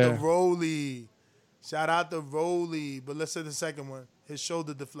 Shout out to Rolly. But let's say the second one. His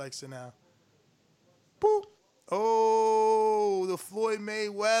shoulder deflects it now. Boop. Oh, the Floyd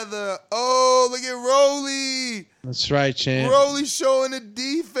Mayweather. Oh, look at Rolly. That's right, champ. Rolly showing the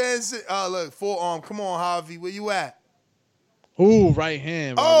defense. Oh, look, forearm. Come on, Javi. Where you at? Ooh, right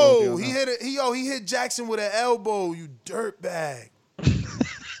hand. Oh, he hit it. He hit Jackson with an elbow. You dirtbag.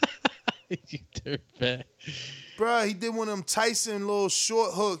 You dirtbag. Bruh, he did one of them Tyson little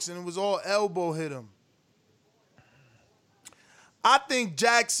short hooks, and it was all elbow hit him. I think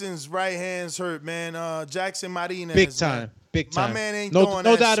Jackson's right hand's hurt, man. Jackson Martinez. Big time. Man. Big time. My man ain't doing that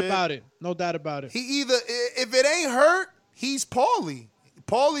No doubt shit. about it. No doubt about it. He either, if it ain't hurt, he's Paulie.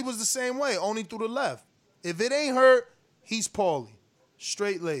 Paulie was the same way, only through the left. If it ain't hurt, he's Paulie.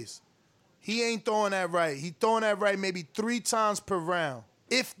 Straight lace. He ain't throwing that right. He throwing that right maybe 3 times per round.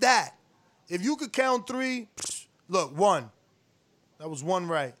 If that. If you could count 3, look, 1. That was 1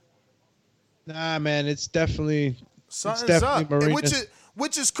 right. Nah, man, it's definitely... Something's up.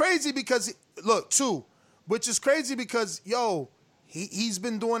 Which is crazy because, look, 2. Which is crazy because, yo, he's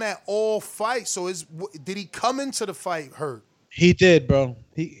been doing that all fight. So did he come into the fight hurt? He did, bro.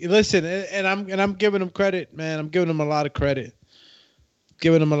 Listen, and I'm giving him credit, man. I'm giving him a lot of credit.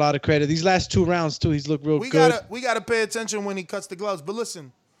 These last 2 rounds too, he's looked real good. We gotta pay attention when he cuts the gloves. But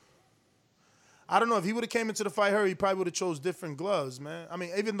listen, I don't know if he would have came into the fight hurt, he probably would have chose different gloves, man. I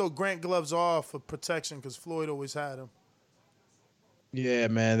mean, even though Grant gloves are for protection because Floyd always had them. Yeah,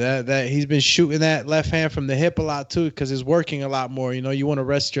 man, that he's been shooting that left hand from the hip a lot too because it's working a lot more. You know, you want to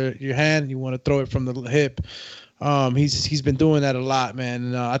rest your hand, you want to throw it from the hip. He's been doing that a lot, man.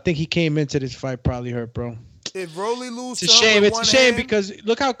 And I think he came into this fight probably hurt, bro. If Rolly loses, it's a shame. It's a shame because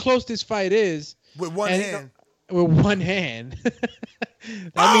look how close this fight is with one hand. With one hand.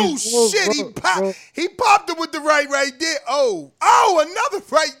 Oh shit! He popped him with the right there. Oh, another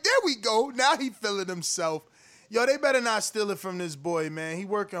right. There we go. Now he feeling himself. Yo, they better not steal it from this boy, man. He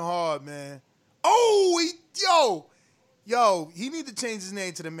working hard, man. Oh, he need to change his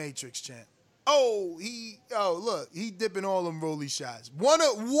name to the Matrix, champ. Look, he dipping all them Rolly shots.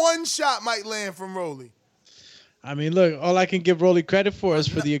 One shot might land from Rolly. I mean, look, all I can give Rolly credit for is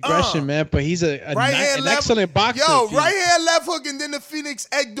for the aggression, man. But he's an excellent boxer. Yo, right hand, left hook, and then the Phoenix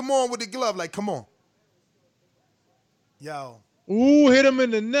egged him on with the glove. Like, come on. Yo. Ooh, hit him in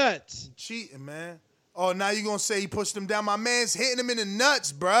the nuts. Cheating, man. Oh, now you going to say he pushed him down. My man's hitting him in the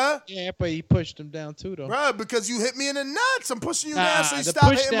nuts, bruh. Yeah, but he pushed him down too, though. Bruh, because you hit me in the nuts. I'm pushing you down so you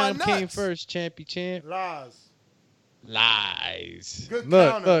stop hitting my nuts. The push down came first, champ. Lies. Good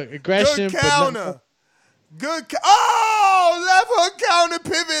counter. Look, aggression. Good counter. Left hook counter,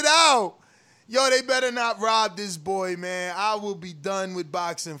 pivot out. Yo, they better not rob this boy, man. I will be done with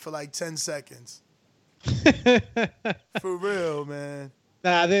boxing for like 10 seconds. For real, man.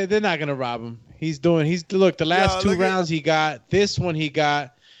 Nah, they're not gonna rob him. Look, the last 2 rounds he got, this one he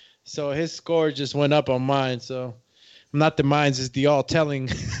got, so his score just went up on mine. So not the mines is the all telling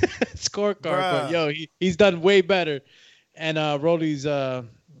scorecard, but yo, he's done way better. And Rolly's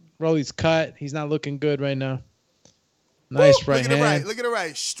cut. He's not looking good right now. Nice right hand. Look at the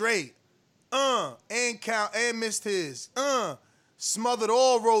right. Straight. And count and missed his. Smothered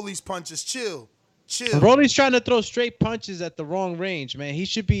all Rolly's punches. Chill. Rolly's trying to throw straight punches at the wrong range, man. He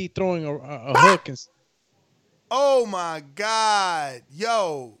should be throwing a hook. Oh, my God.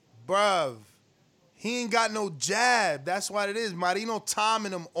 Yo, bruv. He ain't got no jab. That's what it is. Marino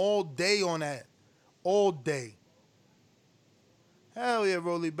timing him all day on that. All day. Hell yeah,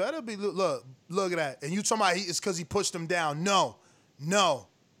 Rolly. Better be. Look at that. And you talking about it's because he pushed him down. No.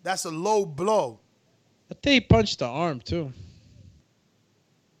 That's a low blow. I think he punched the arm, too.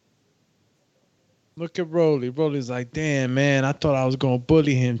 Look at Rolly. Rolly's like, damn, man, I thought I was going to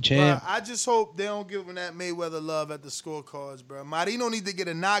bully him, champ. Bruh, I just hope they don't give him that Mayweather love at the scorecards, bro. Marino need to get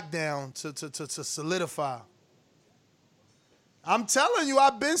a knockdown to solidify. I'm telling you,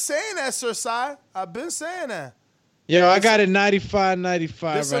 I've been saying that, Sir Si. I've been saying that. Yo, I got it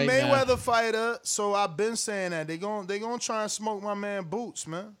 95-95 It's right a Mayweather now. fighter, so I've been saying that. They gonna try and smoke my man Boots,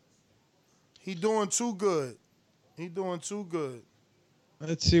 man. He doing too good.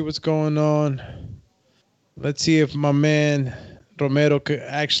 Let's see what's going on. Let's see if my man Romero could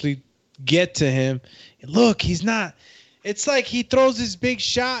actually get to him. Look, he's not. It's like he throws his big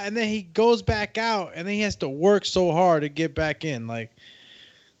shot and then he goes back out and then he has to work so hard to get back in. Like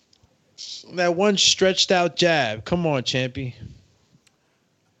that one stretched out jab. Come on, Champy.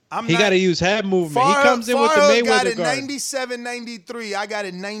 He got to use head movement. He comes in with the Mayweather got it guard. 97-93. I got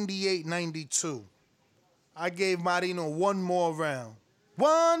it 98-92. I gave Marino one more round.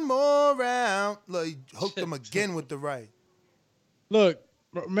 Look, he hooked him again with the right. Look,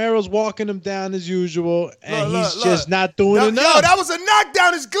 Romero's walking him down as usual, and he's just not doing enough. Yo, that was a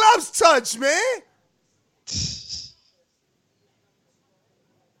knockdown. His gloves touched, man.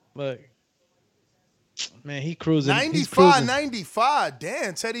 Look. Man, he cruising. 95-95.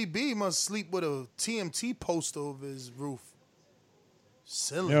 Damn, Teddy B must sleep with a TMT poster over his roof.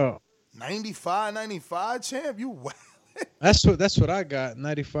 Silly. Yo. 95-95, champ. You wow. That's what I got.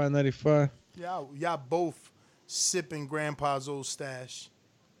 95-95. Y'all both sipping grandpa's old stash.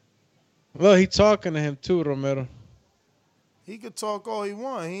 Well, he talking to him too, Romero. He could talk all he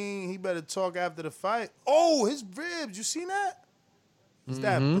want. He better talk after the fight. Oh, his ribs. You seen that? Is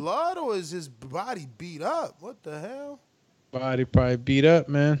that blood or is his body beat up? What the hell? Body probably beat up,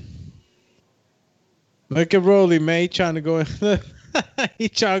 man. Look at Rolly, man. He trying to go in. He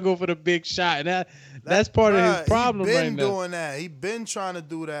trying to go for the big shot. And that's part of his problem right now. He been doing that. He been trying to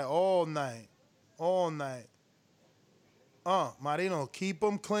do that all night. Marino, keep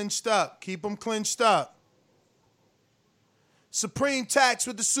him clinched up. Supreme Tax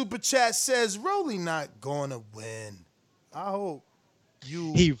with the super chat says, Rolly not going to win. I hope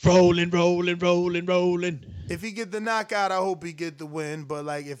you. He rolling. If he get the knockout, I hope he get the win. But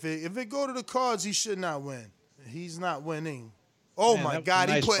like, if it go to the cards, he should not win. He's not winning. Oh, man, my God.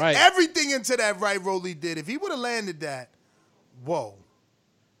 He put everything into that right Rolly did. If he would have landed that, whoa.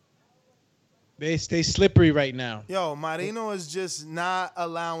 They stay slippery right now. Yo, Marino is just not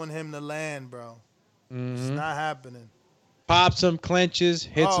allowing him to land, bro. It's not happening. Pops him, clenches,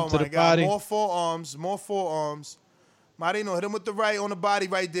 hits him to the body. More forearms. Marino, hit him with the right on the body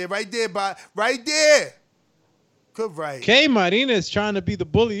right there. Right there. Good right. Okay, Marino is trying to be the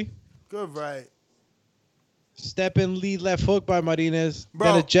bully. Good right. Step in, lead left hook by Martinez. Bro,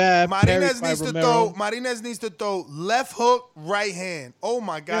 then a jab. Martinez needs to throw left hook, right hand. Oh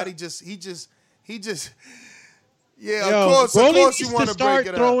my God, he just. Yeah, Yo, of course you want to break it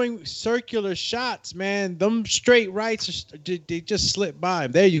up. Start throwing circular shots, man. Them straight rights, they just slip by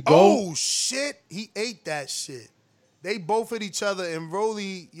him. There you go. Oh shit, he ate that shit. They both hit each other, and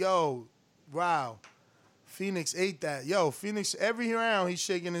Rolly, wow. Phoenix ate that. Phoenix, every round he's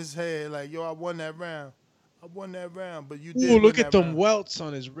shaking his head like, I won that round. But you did. Ooh, look win at that them round. welts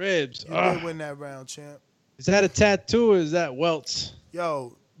on his ribs. You did win that round, champ. Is that a tattoo or is that welts?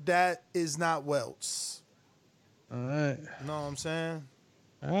 Yo, that is not welts. All right. You know what I'm saying?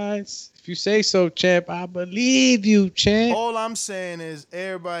 All right. If you say so, champ, I believe you, champ. All I'm saying is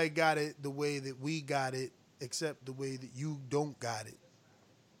everybody got it the way that we got it, except the way that you don't got it.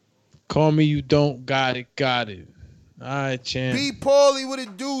 Call me you don't got it. All right, champ. B. Paulie, what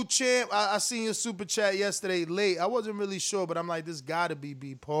it do, champ? I seen your super chat yesterday late. I wasn't really sure, but I'm like, this got to be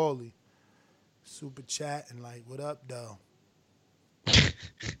B. Paulie. Super chat and like, what up, though?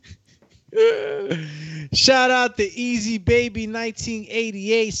 Shout out to Easy Baby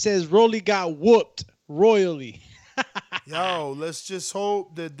 1988 says Rolly got whooped royally. Yo, let's just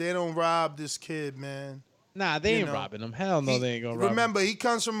hope that they don't rob this kid, man. Nah, they ain't robbing him. Hell no, they ain't gonna rob him. Remember, he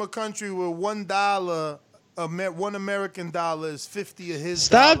comes from a country where $1, $1 American dollar is 50 of his.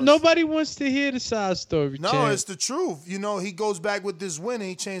 Stop! Dollars. Nobody wants to hear the side story. No, champ. it's the truth. He goes back with this win and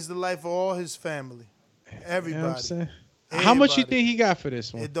he changed the life of all his family, everybody. You know what I'm saying? How much you think he got for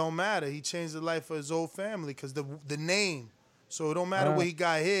this one? It don't matter. He changed the life of his whole family because the name. So it don't matter what he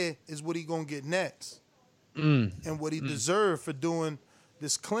got here is what he gonna get next. and what he deserved for doing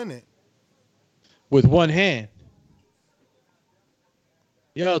this clinic. With one hand.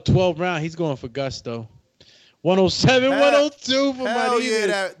 Yo, 12 round. He's going for Gusto. 107, 102 for Hell Martinez.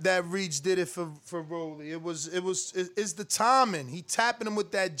 yeah, that reach did it for Rolly. It's the timing. He tapping him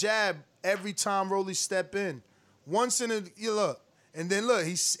with that jab every time Rolly step in. Once in a you look, and then look,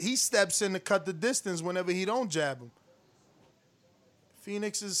 he steps in to cut the distance whenever he don't jab him.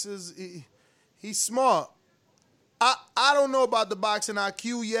 Phoenix he's smart. I don't know about the boxing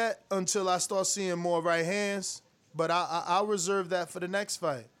IQ yet until I start seeing more right hands, but I'll reserve that for the next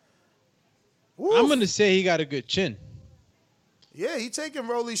fight. Woof. I'm gonna say he got a good chin. Yeah, he taking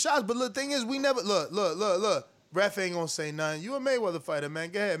Rolly shots, but the thing is, we never look. Ref ain't gonna say nothing. You a Mayweather fighter, man.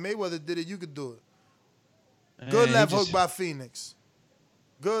 Go ahead. Mayweather did it. You could do it. Good left hook by Phoenix.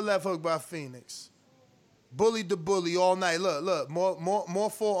 Good left hook by Phoenix. Bullied the bully all night. Look. More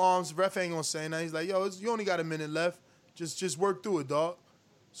forearms. Ref ain't gonna say nothing. He's like, yo, you only got a minute left. Just work through it, dog.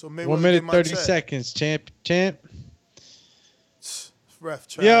 So Mayweather 1 minute 30 check. seconds, champ. Ref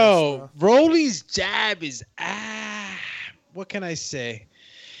trash, Yo, Rolly's jab is what can I say?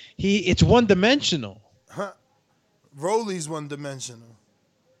 It's one dimensional. Rolly's one dimensional.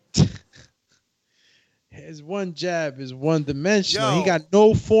 His one jab is one dimensional. Yo. He got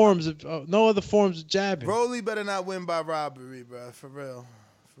no other forms of jabbing. Rolly better not win by robbery, bro. For real.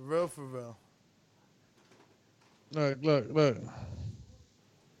 For real. Look.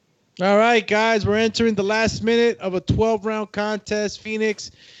 All right, guys, we're entering the last minute of a 12-round contest.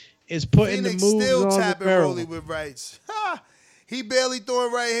 Phoenix is putting Phoenix the moves still on tapping Romero. Rolly with rights. He barely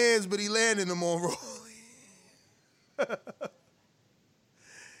throwing right hands, but he landing them on Rolly.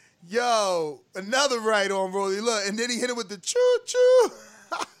 Yo, another right on Rolly. Look, and then he hit it with the choo-choo.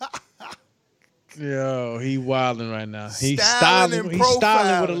 Yo, he wilding right now. He's Styling styling. and He's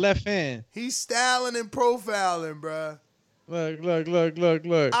styling with a profiling. left hand. He's styling and profiling, bruh.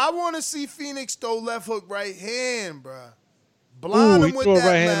 Look. I want to see Phoenix throw left hook right hand, bruh. Blind him he with throw a that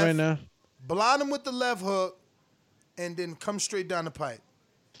right left. hand right now. Blind him with the left hook, and then come straight down the pipe.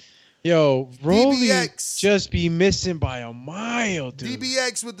 Yo, Rolly DBX. just be missing by a mile, dude.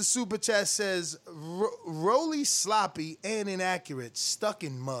 DBX with the super chat says, Rolly sloppy and inaccurate, stuck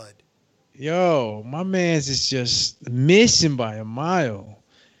in mud. Yo, my man's is just missing by a mile.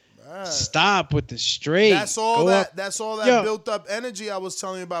 Stop with the straight. That's all that Yo. built up energy I was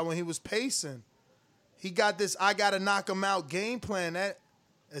telling you about when he was pacing. He got this I gotta knock him out game plan. That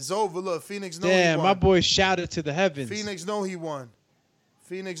is over. Look, Phoenix know he Damn, won. my boy shouted to the heavens. Phoenix know he won.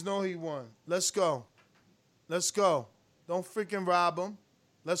 Let's go. Don't freaking rob him.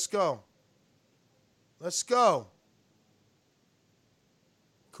 Let's go.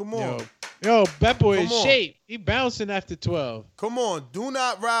 Come on. Yo, that boy Come is on. shape. He bouncing after 12. Come on. Do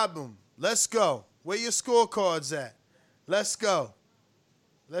not rob him. Let's go. Where your scorecards at? Let's go.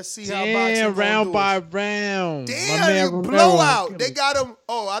 Let's see how boxing Damn, gonna round do by us. round. My Damn, man you Romero. blowout. They got him.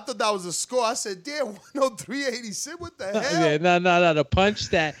 Oh, I thought that was a score. I said, damn, 103.86. What the hell? Yeah, no, the punch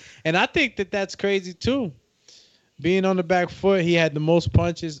that. And I think that's crazy, too. Being on the back foot, he had the most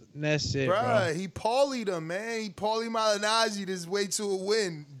punches, and that's it, bro. Bruh, he Paulied him, man. He Paulie Malignaggi this way to a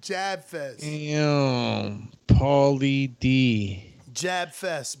win. Jab fest. Damn, Paulie D. Jab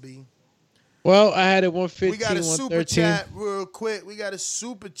fest, B. Well, I had it 115, We got a super 113. chat real quick. We got a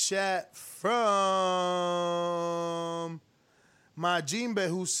super chat from Majimbe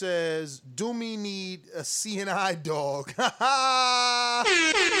who says, do me need a CNI dog.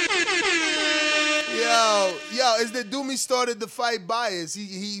 Yo, is that Doomy started the fight bias?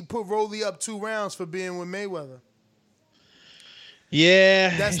 He put Rolly up 2 rounds for being with Mayweather.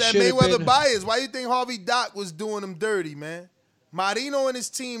 Yeah. That's it that should've Mayweather been- bias. Why you think Harvey Dock was doing him dirty, man? Marino and his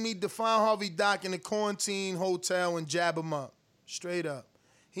team need to find Harvey Dock in a quarantine hotel and jab him up. Straight up.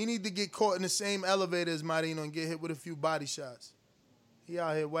 He need to get caught in the same elevator as Marino and get hit with a few body shots. He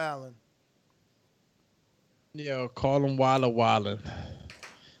out here wilding. Yo, call him Walla.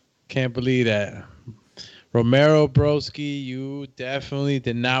 Can't believe that. Romero Broski, you definitely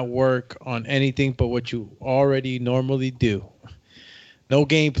did not work on anything but what you already normally do. No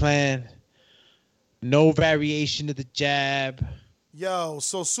game plan. No variation of the jab. Yo,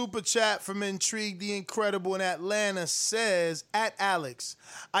 so super chat from Intrigue the Incredible in Atlanta says, at Alex,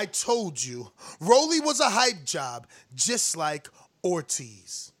 I told you, Rolly was a hype job, just like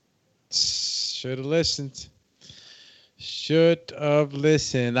Ortiz. Should have listened.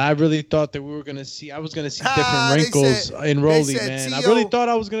 I really thought that I was going to see different wrinkles in Rolly, man. I really thought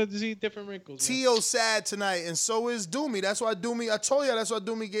I was going to see different wrinkles. Tio sad tonight, and so is Doomy. That's why Doomy, I told you, that's why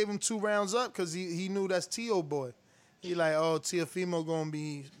Doomy gave him 2 rounds up, because he knew that's Tio boy. He like, oh, Teofimo going to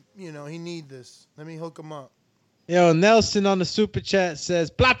be he need this. Let me hook him up. Yo, Nelson on the super chat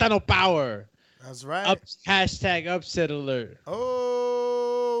says Plátano power. That's right. Hashtag upset alert.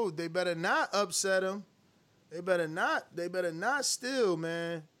 Oh, they better not upset him. They better not steal,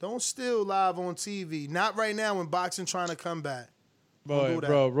 man. Don't steal live on TV. Not right now when boxing trying to come back.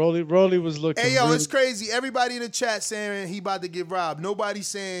 Bro, Rolly was looking. Hey, yo, really... it's crazy. Everybody in the chat saying he about to get robbed. Nobody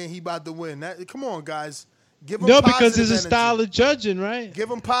saying he about to win. Come on, guys. Give him because it's a style of judging, right? Give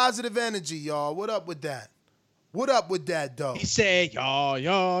him positive energy, y'all. What up with that? What up with that, though? He said, yo.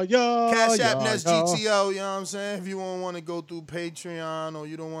 Cash App Nest GTO, you know what I'm saying? If you don't want to go through Patreon or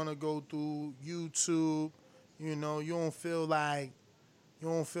you don't want to go through YouTube, you don't feel like.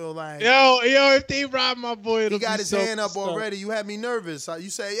 Yo, if they rob my boy, he got his hand up already. You had me nervous. You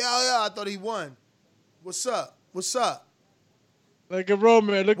say, I thought he won. What's up? Look at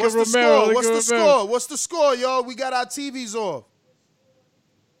Romero. What's the score, y'all? We got our TVs off.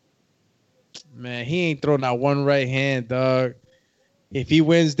 Man, he ain't throwing out one right hand, dog. If he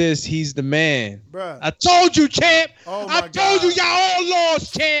wins this, he's the man. Bruh. I told you, champ. Oh I told you, y'all all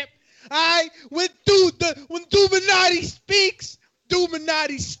lost, champ. All right? When Duminati speaks,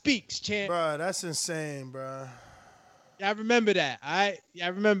 champ. Bruh, that's insane, bruh. Y'all remember that, all right?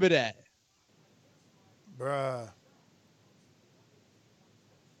 Y'all remember that. Bruh.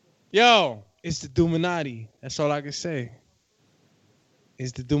 Yo, it's the Duminati. That's all I can say.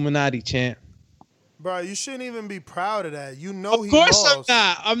 It's the Duminati, champ. Bro, you shouldn't even be proud of that. You know of he course lost.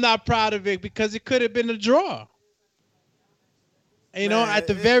 I'm not proud of it because it could have been a draw. Man, at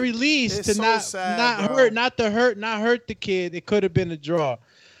the very least, to not hurt the kid, it could have been a draw.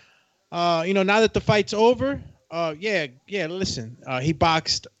 Now that the fight's over, listen, he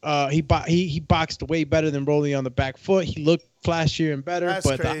boxed way better than Rolly on the back foot. He looked flashier and better, That's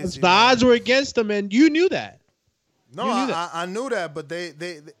but crazy, the odds were against him, and you knew that. No, I knew that, but they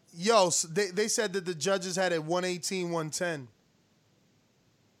said that the judges had it 118, 110.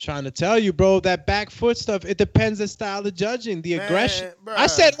 Trying to tell you, bro, that back foot stuff, it depends on style of judging, the aggression. Bruh. I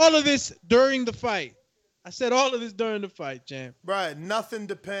said all of this during the fight. Champ. Bro, nothing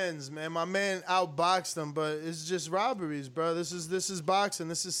depends, man. My man outboxed him, but it's just robberies, bro. This is boxing.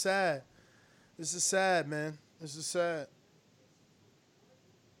 This is sad. This is sad, man. This is sad.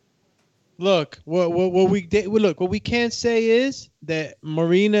 Look, what we can say is that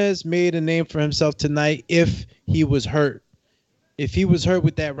Marínez made a name for himself tonight if he was hurt. If he was hurt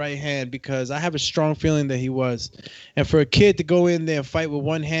with that right hand, because I have a strong feeling that he was. And for a kid to go in there and fight with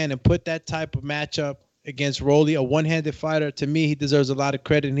one hand and put that type of matchup against Rolly, a one-handed fighter, to me, he deserves a lot of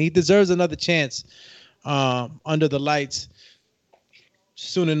credit. And he deserves another chance under the lights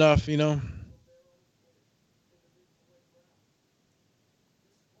soon enough,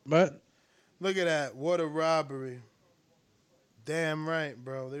 But look at that. What a robbery. Damn right,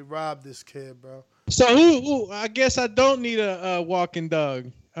 bro. They robbed this kid, bro. So who I guess I don't need a walking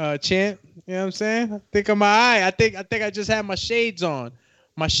dog, champ. You know what I'm saying? I think of my eye. I think I just had my shades on.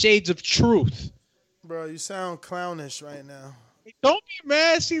 My shades of truth. Bro, you sound clownish right now. Don't be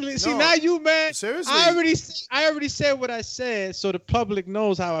mad. See, now you mad. Seriously. I already said what I said, so the public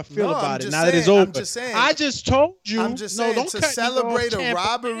knows how I feel about it. Now saying, that it's over. I'm just saying. I just told you. I'm just saying to celebrate a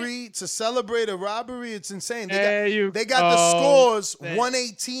robbery, it's insane. They got the scores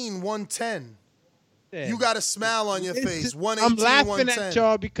 118, 110. Yeah. You got a smile on your face. 118, I'm laughing 110. at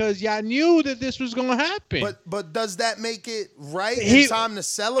y'all because y'all knew that this was gonna happen. But does that make it right? It's time to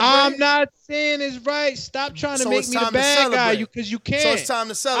celebrate. I'm not saying it's right. Stop trying to make me the bad guy because you can't. So it's time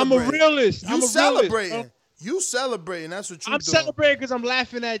to celebrate. I'm a realist. You celebrating. You celebrating. That's what you're doing. I'm celebrating because I'm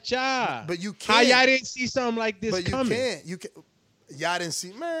laughing at y'all. But you can't. How y'all didn't see something like this coming? But you can't. Y'all didn't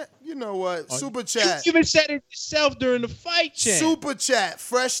see, man. You know what? Super chat. You even said it yourself during the fight, champ. Super chat.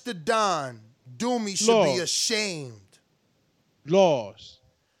 Fresh to Don. Doomy should be ashamed. Lost.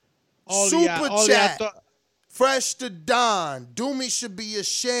 Super chat. Fresh to Don. Doomy should be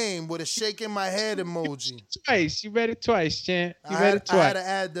ashamed with a shaking my head emoji. Twice. You read it twice, champ. I had to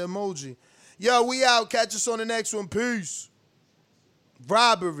add the emoji. Yo, we out. Catch us on the next one. Peace.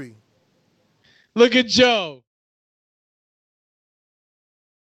 Robbery. Look at Joe.